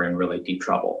and we were in really deep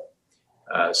trouble.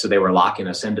 So they were locking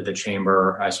us into the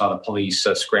chamber. I saw the police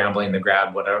scrambling to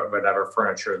grab whatever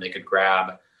furniture they could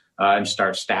grab and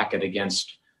start stack it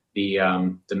against the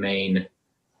main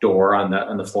door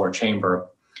on the floor chamber.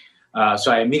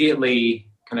 So I immediately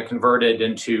kind of converted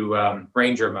into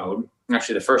Ranger mode.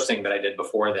 Actually, the first thing that I did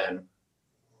before then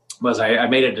was I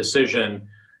made a decision,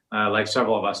 like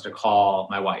several of us, to call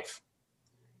my wife.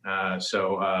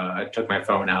 So I took my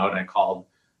phone out and I called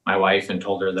my wife and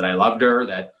told her that I loved her,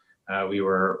 that we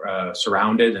were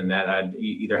surrounded and that I'd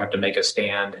either have to make a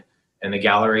stand in the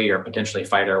gallery or potentially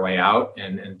fight our way out,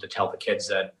 and to tell the kids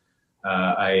that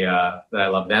I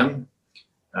love them.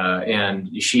 And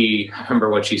I remember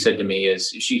what she said to me is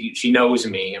she knows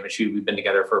me. I mean, we've been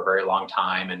together for a very long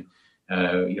time. And,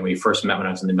 we first met when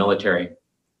I was in the military.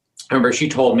 I remember she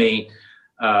told me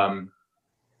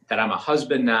that I'm a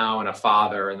husband now and a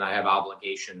father, and that I have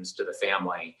obligations to the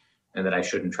family, and that I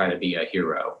shouldn't try to be a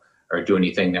hero or do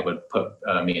anything that would put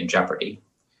me in jeopardy.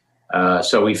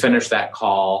 So we finished that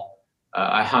call.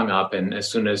 I hung up, and as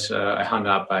soon as I hung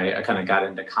up, I kind of got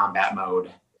into combat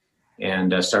mode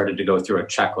and started to go through a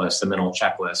mental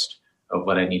checklist of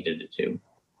what I needed to do.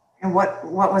 And what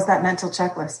was that mental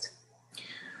checklist?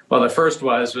 Well, the first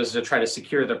was to try to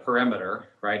secure the perimeter,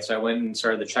 right? So I went and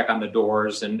started to check on the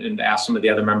doors and asked some of the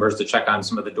other members to check on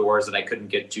some of the doors that I couldn't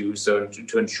get to. So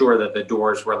to ensure that the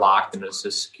doors were locked and as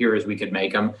secure as we could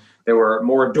make them. There were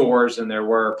more doors than there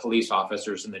were police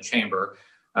officers in the chamber.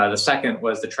 The second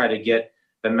was to try to get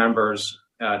the members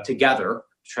together,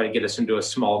 to try to get us into a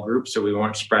small group so we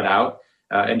weren't spread out,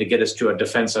 and to get us to a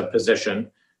defensive position.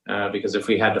 Because if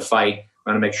we had to fight,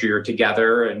 we want to make sure you're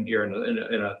together and you're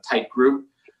in a tight group.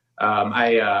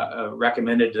 I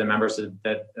recommended to the members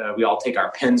that we all take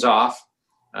our pins off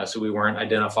so we weren't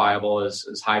identifiable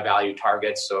as high value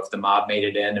targets. So if the mob made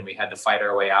it in and we had to fight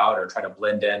our way out or try to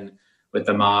blend in with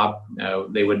the mob,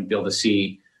 they wouldn't be able to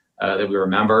see that we were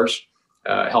members.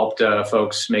 Helped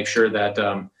folks make sure that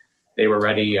they were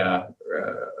ready, that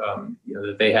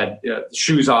they had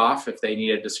shoes off if they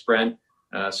needed to sprint.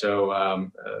 So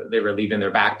they were leaving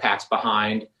their backpacks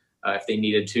behind if they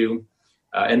needed to.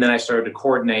 And then I started to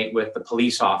coordinate with the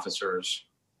police officers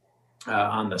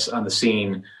on the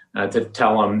scene to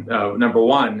tell them, number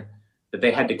one, that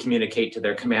they had to communicate to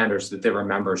their commanders that there were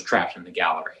members trapped in the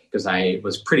gallery, because I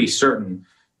was pretty certain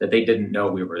that they didn't know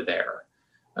we were there.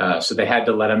 So they had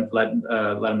to let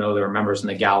them know there were members in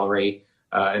the gallery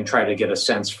and try to get a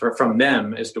sense from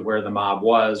them as to where the mob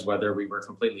was, whether we were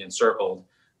completely encircled.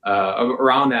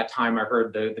 Around that time, I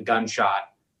heard the gunshot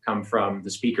come from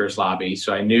the speaker's lobby,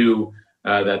 so I knew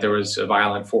that there was a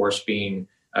violent force being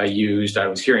used. I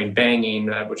was hearing banging,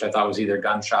 which I thought was either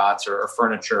gunshots or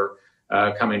furniture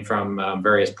coming from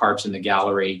various parts in the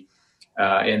gallery.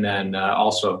 And then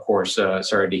also, of course,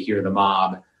 started to hear the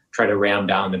mob try to ram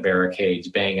down the barricades,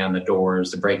 bang on the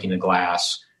doors, the breaking the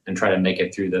glass, and try to make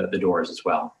it through the doors as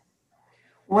well.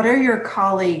 What are your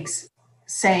colleagues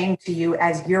saying to you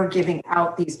as you're giving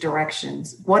out these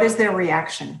directions? What is their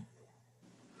reaction?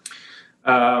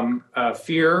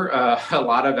 Fear, a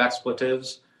lot of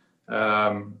expletives.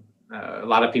 A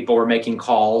lot of people were making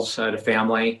calls to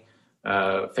family,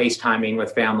 FaceTiming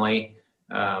with family,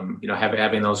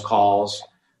 having those calls.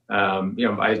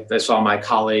 I saw my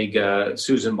colleague,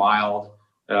 Susan Wild,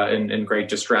 in great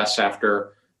distress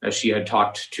after she had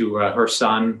talked to her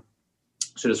son.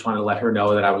 So just wanted to let her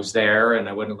know that I was there and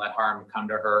I wouldn't let harm come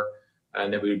to her,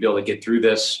 and that we would be able to get through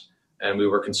this. And we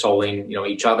were consoling,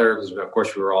 each other, because of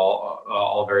course we were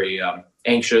all very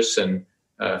anxious and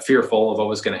fearful of what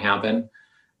was going to happen.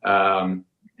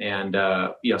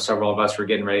 Several of us were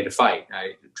getting ready to fight.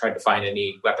 I tried to find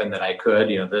any weapon that I could.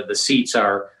 The seats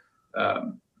are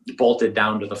bolted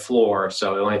down to the floor,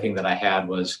 so the only thing that I had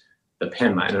was the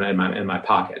pen in my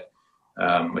pocket,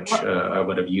 which I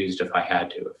would have used if I had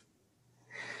to.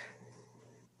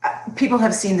 People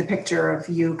have seen the picture of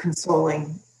you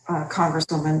consoling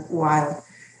Congresswoman Wild.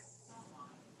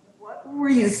 What were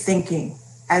you thinking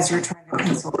as you're trying to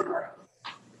console her?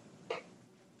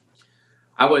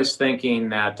 I was thinking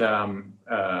that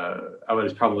I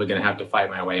was probably going to have to fight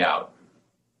my way out.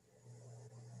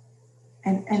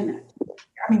 And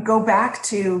I mean, go back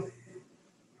to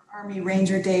Army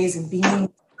Ranger days and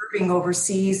serving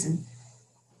overseas, and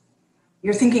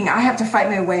you're thinking, I have to fight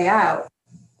my way out.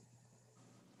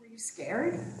 Were you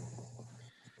scared?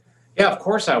 Yeah, of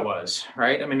course I was,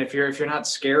 right? I mean, if you're not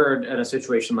scared in a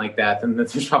situation like that, then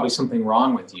there's probably something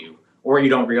wrong with you, or you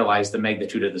don't realize the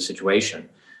magnitude of the situation.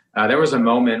 There was a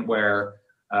moment where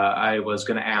I was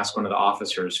going to ask one of the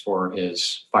officers for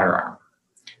his firearm,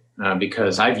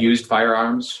 because I've used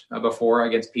firearms before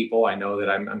against people. I know that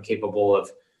I'm capable of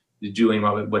doing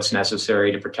what's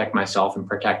necessary to protect myself and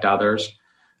protect others.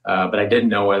 But I didn't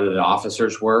know whether the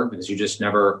officers were, because you just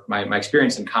never, my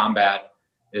experience in combat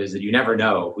is that you never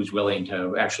know who's willing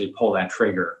to actually pull that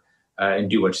trigger and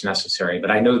do what's necessary.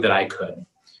 But I know that I could.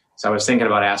 So I was thinking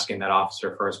about asking that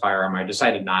officer for his firearm. I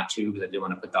decided not to, because I didn't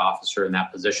want to put the officer in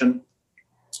that position.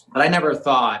 But I never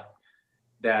thought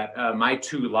that my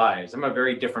two lives, I'm a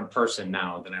very different person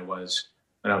now than I was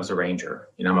when I was a Ranger.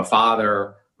 I'm a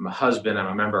father, I'm a husband, I'm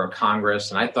a member of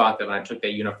Congress. And I thought that when I took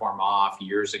that uniform off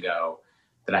years ago,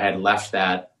 that I had left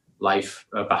that life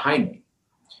behind me.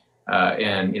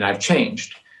 And I've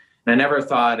changed. And I never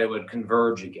thought it would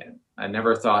converge again. I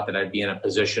never thought that I'd be in a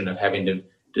position of having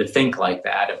to think like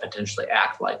that and potentially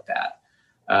act like that.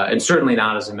 And certainly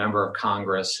not as a member of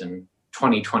Congress in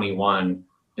 2021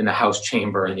 in the House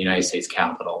chamber in the United States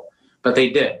Capitol. But they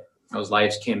did. Those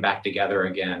lives came back together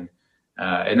again.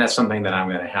 And that's something that I'm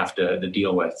going to have to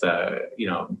deal with,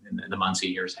 in the months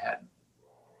and years ahead.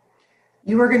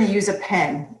 You were going to use a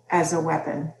pen as a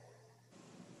weapon.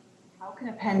 How can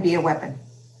a pen be a weapon?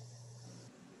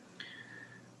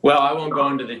 Well, I won't go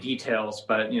into the details,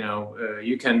 but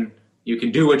you can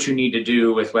do what you need to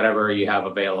do with whatever you have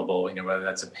available. Whether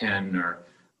that's a pen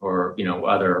or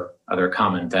other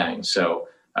common things. So,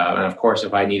 and of course,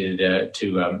 if I needed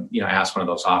to ask one of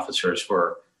those officers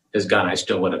for his gun, I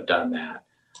still would have done that.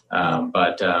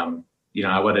 But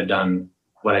I would have done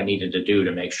what I needed to do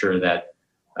to make sure that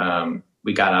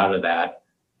we got out of that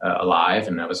alive,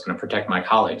 and I was going to protect my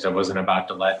colleagues. I wasn't about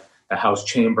to let the House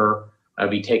chamber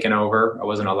be taken over. I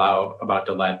wasn't about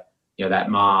to let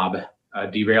that mob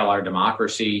derail our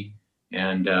democracy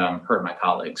and hurt my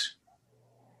colleagues.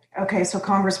 Okay, so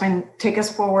Congressman, take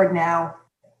us forward now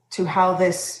to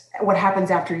what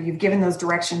happens after you've given those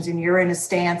directions and you're in a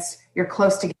stance, you're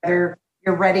close together,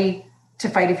 you're ready to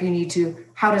fight if you need to.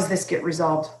 How does this get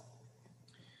resolved?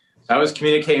 I was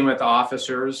communicating with the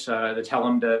officers to tell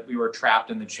them that we were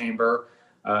trapped in the chamber.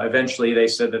 Eventually, they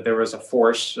said that there was a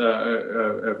force,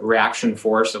 a reaction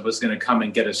force that was going to come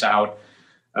and get us out,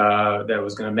 that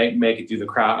was going to make it through the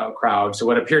crowd. So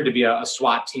what appeared to be a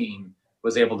SWAT team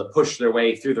was able to push their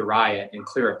way through the riot and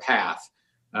clear a path.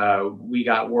 We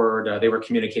got word, they were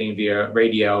communicating via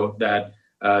radio that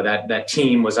that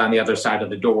team was on the other side of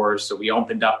the doors. So we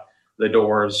opened up the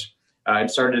doors and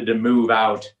started to move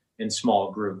out in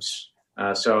small groups.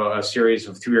 So a series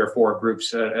of 3 or 4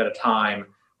 groups at a time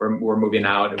were moving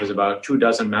out. It was about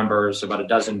 24 members, about a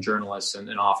dozen journalists and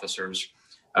officers.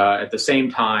 At the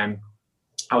same time,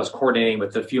 I was coordinating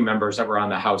with the few members that were on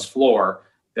the House floor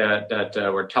that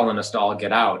were telling us to all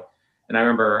get out. And I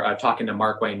remember talking to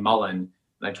Markwayne Mullin,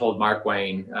 and I told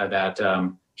Markwayne that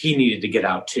he needed to get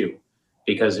out too,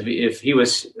 because if he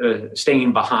was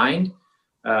staying behind,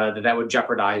 that would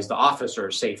jeopardize the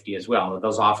officers' safety as well.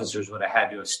 Those officers would have had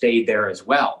to have stayed there as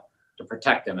well to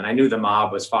protect them. And I knew the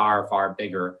mob was far, far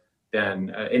bigger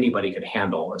than anybody could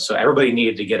handle. So everybody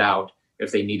needed to get out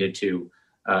if they needed to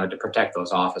protect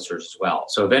those officers as well.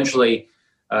 So eventually,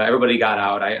 everybody got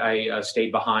out. I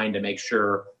stayed behind to make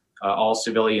sure all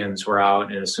civilians were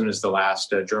out. And as soon as the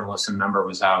last journalist and member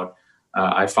was out,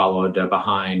 I followed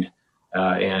behind,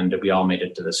 and we all made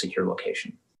it to the secure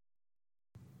location.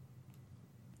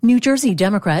 New Jersey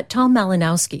Democrat Tom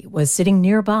Malinowski was sitting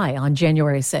nearby on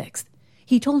January 6th.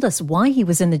 He told us why he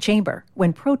was in the chamber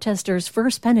when protesters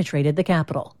first penetrated the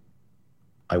Capitol.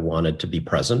 I wanted to be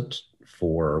present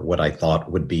for what I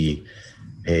thought would be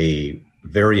a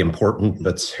very important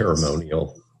but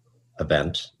ceremonial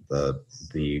event,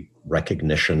 the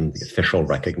recognition, the official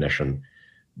recognition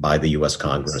by the U.S.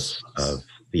 Congress of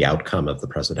the outcome of the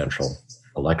presidential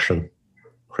election,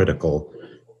 critical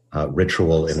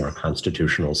ritual in our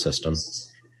constitutional system.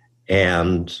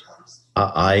 And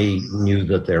I knew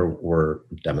that there were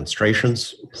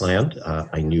demonstrations planned.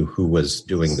 I knew who was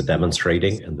doing the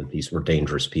demonstrating and that these were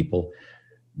dangerous people.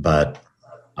 But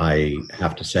I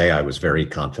have to say I was very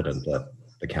confident that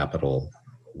the Capitol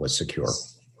was secure.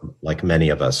 Like many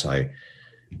of us, I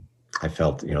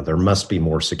felt, there must be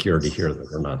more security here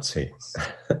that we're not seeing.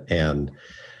 And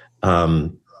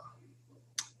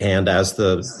as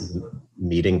the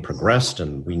meeting progressed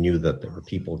and we knew that there were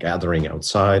people gathering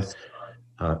outside,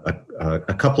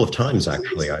 a couple of times,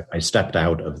 actually, I stepped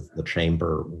out of the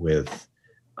chamber with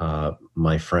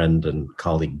my friend and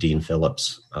colleague, Dean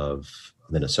Phillips of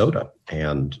Minnesota,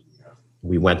 and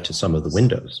we went to some of the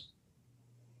windows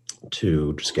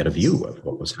to just get a view of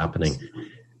what was happening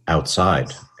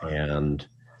outside. And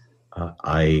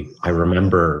I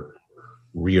remember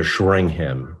reassuring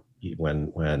him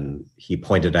when he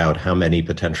pointed out how many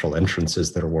potential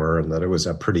entrances there were and that it was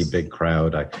a pretty big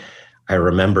crowd. I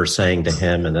remember saying to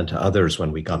him and then to others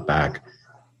when we got back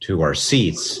to our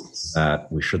seats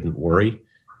that we shouldn't worry.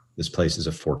 This place is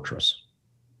a fortress.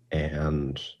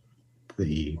 And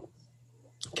the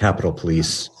Capitol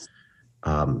Police,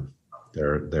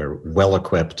 they're well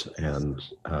equipped and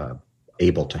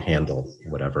able to handle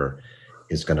whatever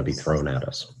is going to be thrown at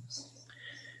us.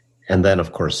 And then,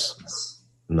 of course,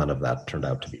 none of that turned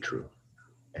out to be true.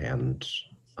 And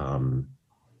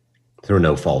through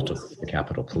no fault of the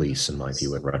Capitol Police, in my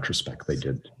view, in retrospect, they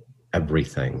did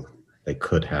everything they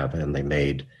could have, and they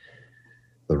made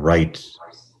the right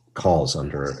calls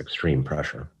under extreme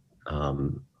pressure.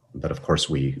 But of course,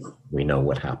 we know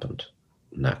what happened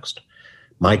next.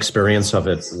 My experience of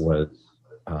it was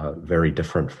very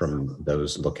different from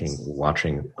those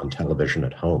watching on television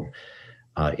at home.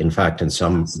 In fact, in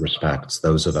some respects,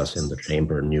 those of us in the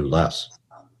chamber knew less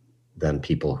than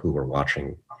people who were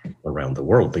watching around the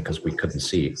world because we couldn't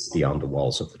see beyond the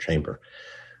walls of the chamber.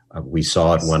 We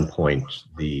saw at one point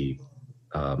the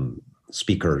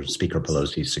Speaker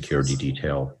Pelosi's security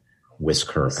detail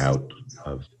whisk her out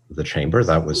of the chamber.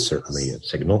 That was certainly a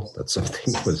signal that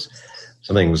something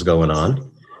was going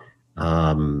on.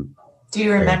 Do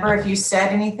you remember if you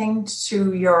said anything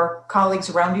to your colleagues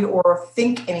around you or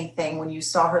think anything when you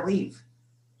saw her leave?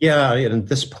 Yeah, and at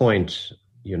this point,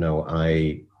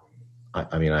 I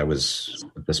was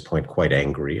at this point quite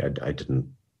angry. I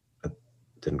didn't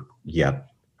yet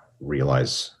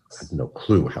realize, I had no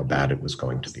clue how bad it was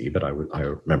going to be, but I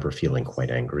remember feeling quite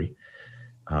angry,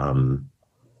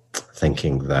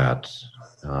 thinking that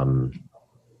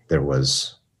there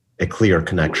was a clear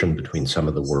connection between some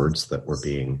of the words that were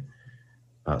being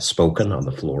spoken on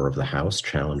the floor of the House,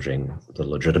 challenging the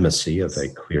legitimacy of a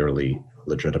clearly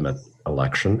legitimate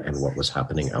election and what was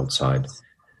happening outside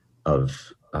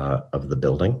of the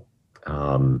building.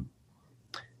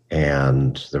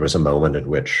 And there was a moment at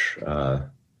which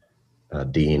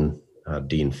Dean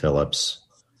Phillips,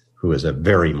 who is a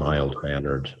very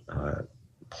mild-mannered,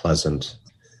 pleasant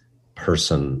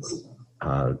person,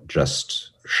 just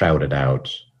shouted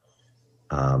out,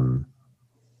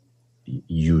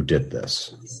 "You did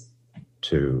this,"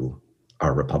 to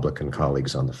our Republican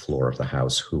colleagues on the floor of the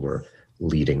House who were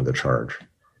leading the charge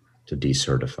to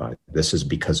decertify. This is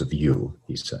because of you,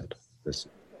 he said. The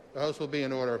House will be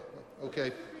in order.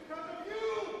 Okay.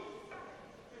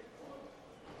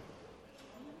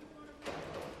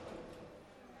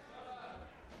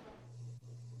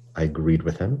 I agreed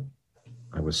with him.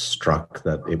 I was struck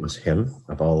that it was him,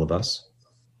 of all of us,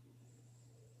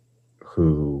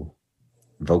 who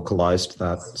vocalized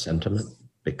that sentiment,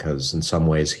 because in some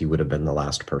ways he would have been the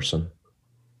last person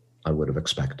I would have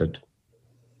expected,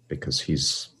 because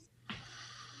he's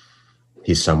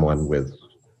someone with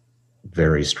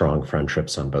very strong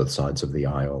friendships on both sides of the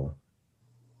aisle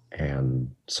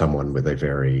and someone with a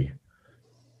very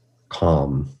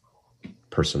calm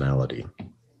personality.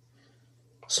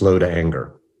 Slow to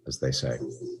anger, as they say.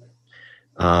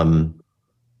 And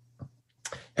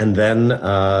then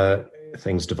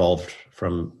things devolved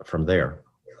from there.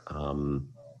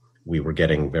 We were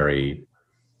getting very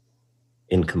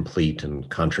incomplete and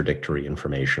contradictory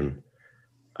information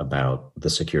about the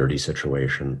security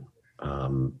situation.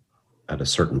 At a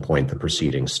certain point, the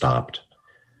proceedings stopped.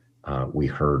 We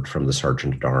heard from the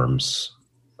Sergeant at Arms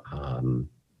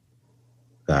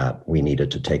that we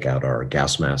needed to take out our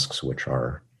gas masks, which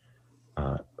are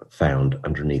found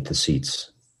underneath the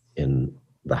seats in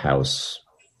the House.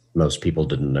 Most people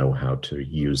didn't know how to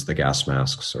use the gas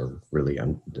masks, or really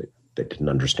they didn't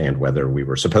understand whether we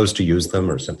were supposed to use them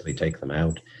or simply take them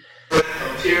out.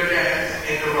 Tear gas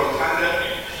in the rotunda.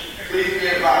 Please be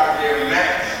advised there are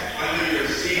masks under your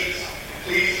seats.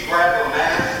 Please grab a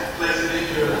mask, place it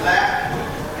in your lap,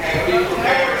 and be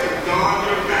prepared to don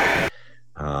your mask.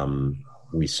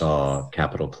 We saw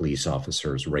Capitol Police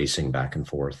officers racing back and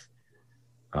forth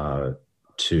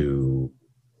to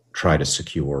try to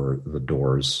secure the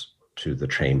doors to the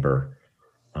chamber,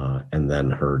 and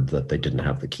then heard that they didn't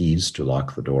have the keys to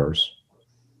lock the doors.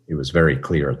 It was very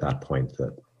clear at that point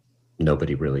that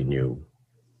nobody really knew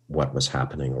what was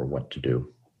happening or what to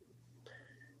do.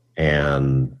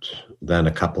 And then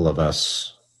a couple of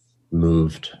us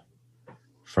moved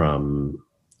from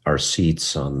our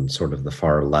seats on sort of the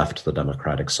far left, the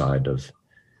Democratic side of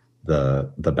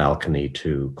the balcony,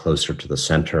 to closer to the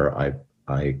center.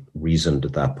 I reasoned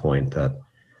at that point that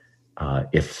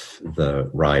if the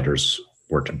rioters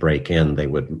were to break in, they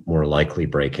would more likely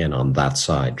break in on that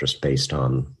side, just based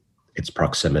on its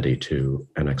proximity to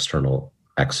an external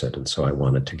exit. And so I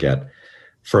wanted to get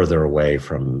further away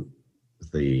from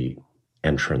the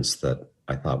entrance that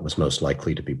I thought was most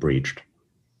likely to be breached.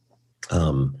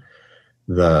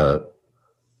 The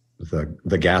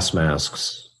gas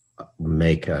masks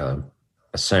make a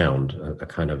sound, a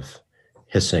kind of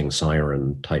hissing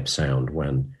siren type sound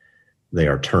when they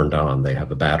are turned on. They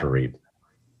have a battery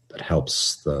that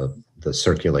helps the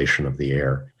circulation of the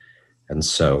air. And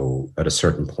so at a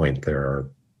certain point, there are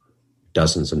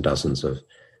dozens and dozens of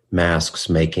masks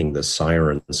making the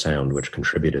siren sound, which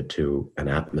contributed to an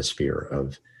atmosphere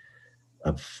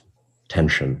of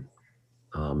tension.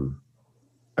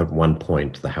 At one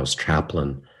point, the House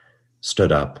chaplain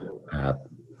stood up at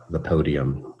the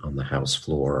podium on the House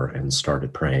floor and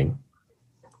started praying,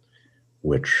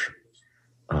 which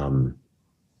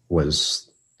was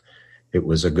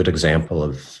a good example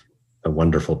of a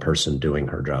wonderful person doing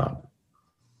her job,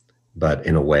 but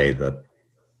in a way that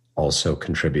also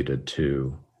contributed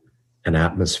to an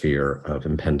atmosphere of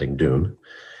impending doom.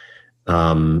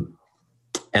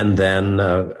 And then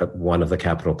one of the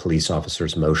Capitol Police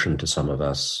officers motioned to some of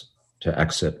us to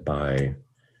exit by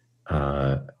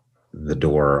the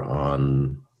door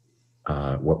on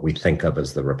what we think of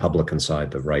as the Republican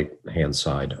side, the right-hand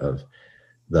side of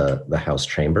the House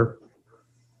chamber.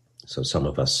 So some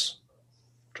of us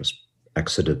just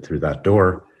exited through that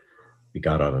door. We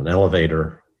got on an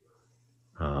elevator.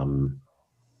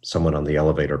 Someone on the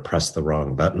elevator pressed the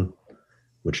wrong button,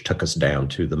 which took us down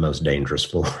to the most dangerous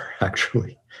floor,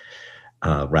 actually,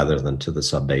 rather than to the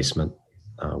sub-basement.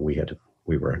 We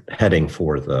were heading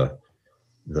for the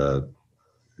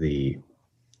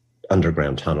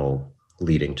underground tunnel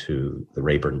leading to the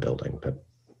Rayburn building, but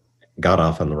got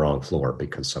off on the wrong floor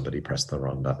because somebody pressed the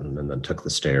wrong button, and then took the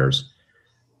stairs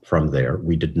from there.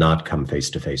 We did not come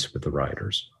face to face with the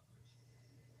rioters,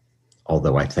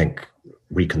 although I think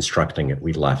reconstructing it,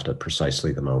 we left at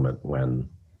precisely the moment when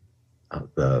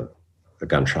the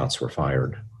gunshots were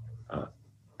fired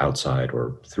outside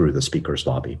or through the speaker's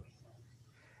lobby.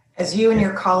 As you and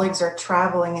your colleagues are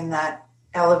traveling in that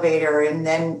elevator and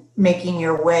then making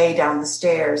your way down the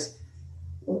stairs,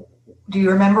 do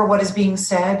you remember what is being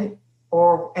said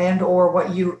or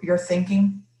what you're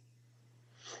thinking?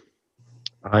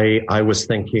 I was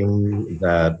thinking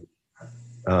that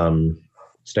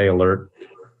stay alert,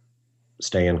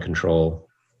 stay in control,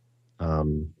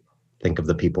 think of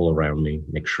the people around me,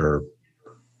 make sure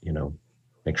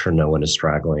no one is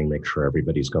straggling, make sure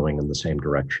everybody's going in the same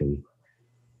direction.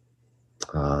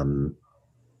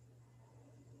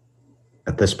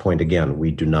 At this point, again,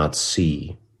 we do not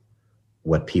see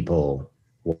what people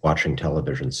watching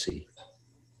television see,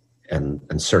 and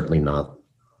certainly not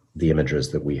the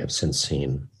images that we have since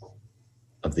seen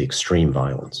of the extreme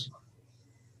violence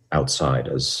outside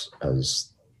as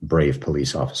brave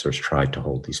police officers tried to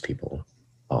hold these people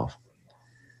off.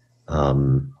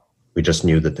 We just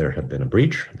knew that there had been a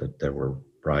breach, that there were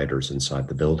rioters inside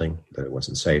the building, that it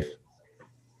wasn't safe,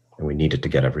 and we needed to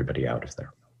get everybody out of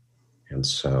there. And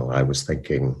so I was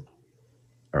thinking,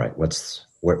 all right,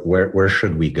 where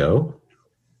should we go?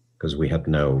 Because we had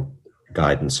no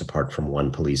guidance apart from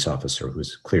one police officer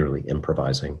who's clearly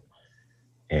improvising.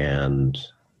 And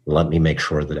let me make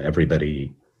sure that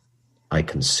everybody I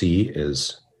can see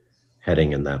is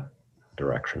heading in that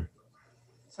direction.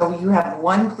 So you have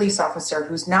one police officer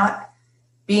who's not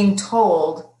being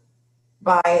told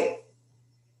by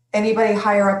anybody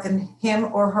higher up than him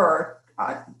or her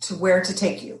to where to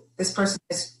take you. This person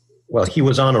is... Well, he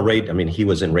was he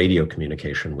was in radio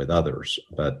communication with others,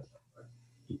 but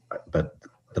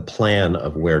the plan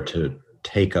of where to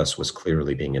take us was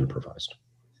clearly being improvised.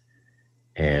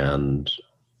 And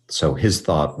so his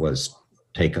thought was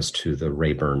take us to the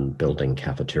Rayburn building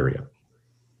cafeteria.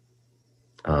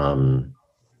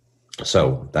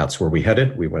 So that's where we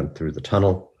headed. We went through the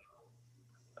tunnel,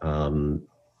 paused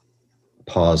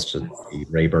at the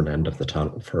Rayburn end of the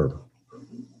tunnel for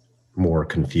more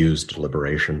confused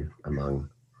deliberation among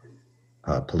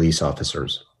police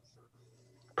officers,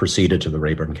 proceeded to the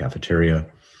Rayburn cafeteria.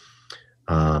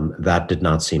 That did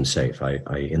not seem safe.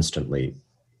 I instantly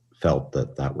felt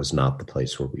that was not the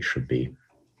place where we should be.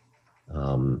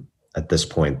 At this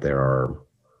point, there are,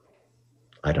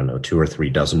 2 or 3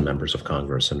 dozen members of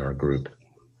Congress in our group,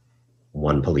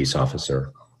 one police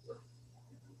officer,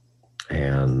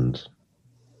 and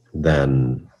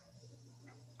then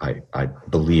I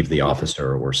believe the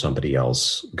officer or somebody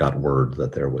else got word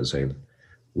that there was a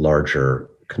larger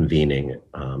convening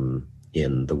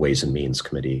in the Ways and Means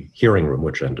Committee hearing room,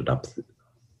 which ended up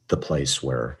the place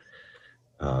where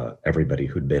everybody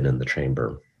who'd been in the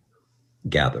chamber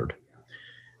gathered.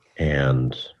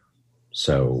 And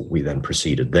so we then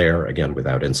proceeded there, again,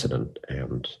 without incident,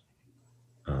 and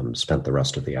spent the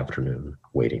rest of the afternoon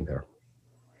waiting there.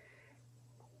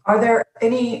 Are there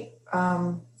any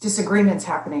disagreements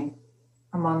happening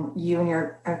among you and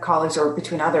your colleagues or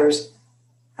between others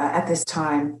at this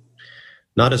time?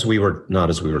 Not as we were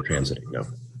transiting, no.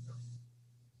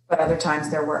 But other times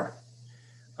there were?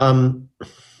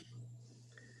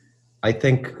 I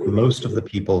think most of the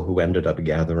people who ended up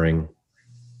gathering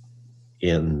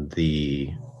in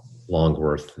the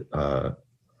Longworth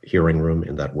hearing room,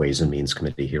 in that Ways and Means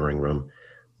Committee hearing room,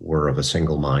 were of a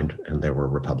single mind, and there were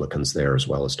Republicans there as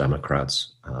well as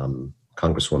Democrats.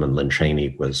 Congresswoman Liz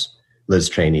Cheney was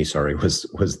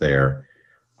there,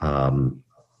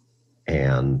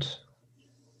 and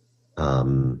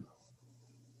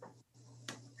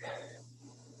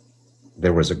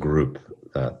there was a group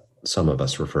that some of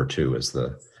us refer to as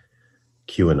the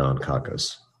QAnon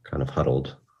caucus, kind of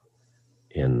huddled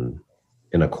in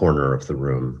a corner of the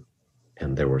room,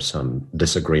 and there were some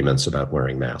disagreements about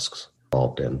wearing masks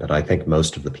involved in. But I think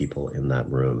most of the people in that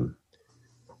room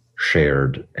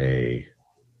shared a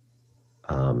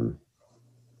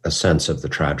sense of the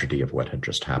tragedy of what had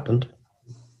just happened,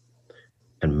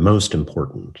 and most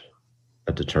important,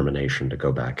 a determination to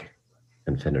go back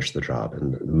and finish the job.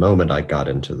 And the moment I got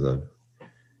into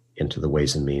the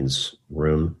Ways and Means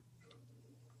room,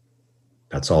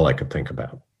 that's all I could think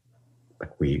about.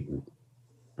 Like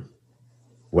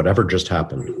whatever just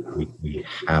happened, we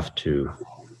have to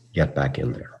get back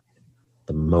in there.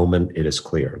 The moment it is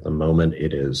clear, the moment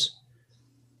it is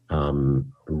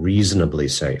reasonably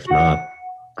safe, not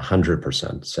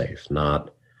 100% safe,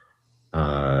 not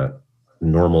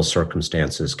normal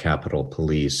circumstances, Capitol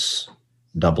Police,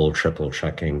 double, triple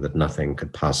checking that nothing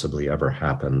could possibly ever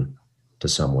happen to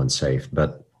someone safe,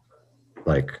 but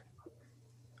like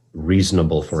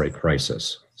reasonable for a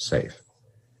crisis safe.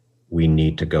 We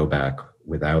need to go back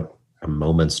without a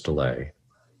moment's delay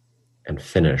and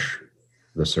finish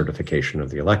the certification of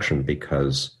the election,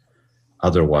 because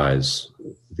otherwise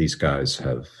these guys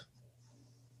have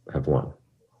won.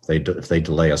 If they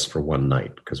delay us for one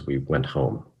night because we went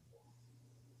home,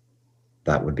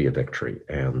 that would be a victory.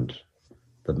 And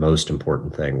the most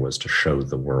important thing was to show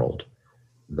the world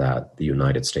that the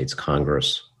United States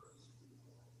Congress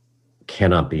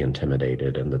cannot be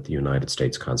intimidated, and that the United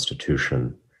States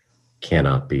Constitution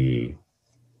cannot be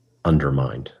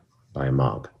undermined by a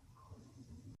mob.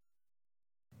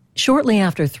 Shortly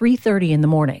after 3:30 in the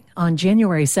morning on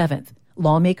January 7th,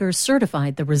 lawmakers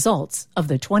certified the results of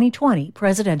the 2020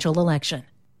 presidential election.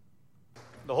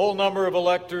 The whole number of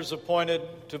electors appointed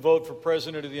to vote for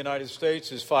President of the United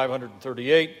States is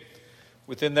 538.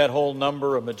 Within that whole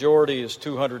number, a majority is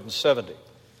 270.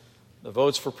 The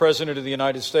votes for President of the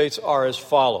United States are as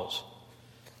follows.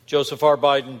 Joseph R.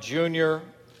 Biden, Jr.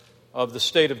 of the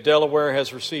state of Delaware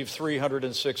has received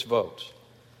 306 votes.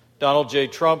 Donald J.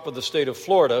 Trump of the state of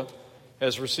Florida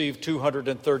has received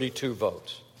 232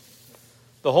 votes.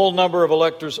 The whole number of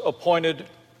electors appointed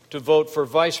to vote for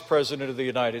Vice President of the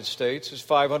United States is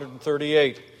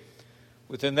 538.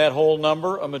 Within that whole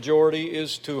number, a majority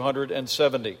is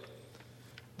 270.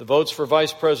 The votes for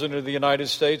Vice President of the United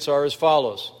States are as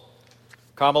follows.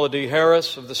 Kamala D.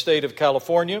 Harris of the state of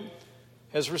California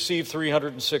has received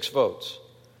 306 votes.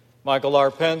 Michael R.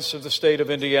 Pence of the state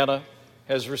of Indiana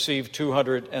has received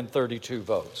 232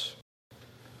 votes.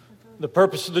 The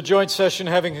purpose of the joint session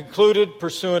having concluded,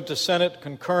 pursuant to Senate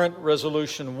Concurrent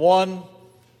Resolution 1,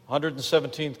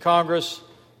 117th Congress,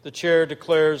 the chair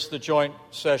declares the joint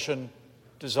session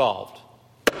dissolved.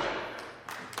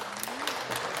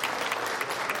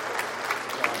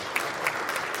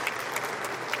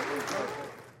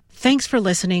 Thanks for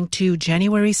listening to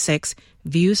January 6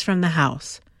 Views from the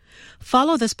House.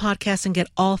 Follow this podcast and get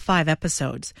all 5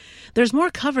 episodes. There's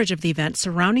more coverage of the event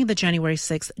surrounding the January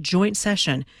 6th joint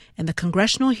session and the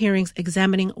congressional hearings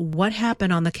examining what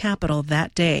happened on the Capitol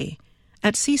that day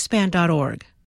at cspan.org.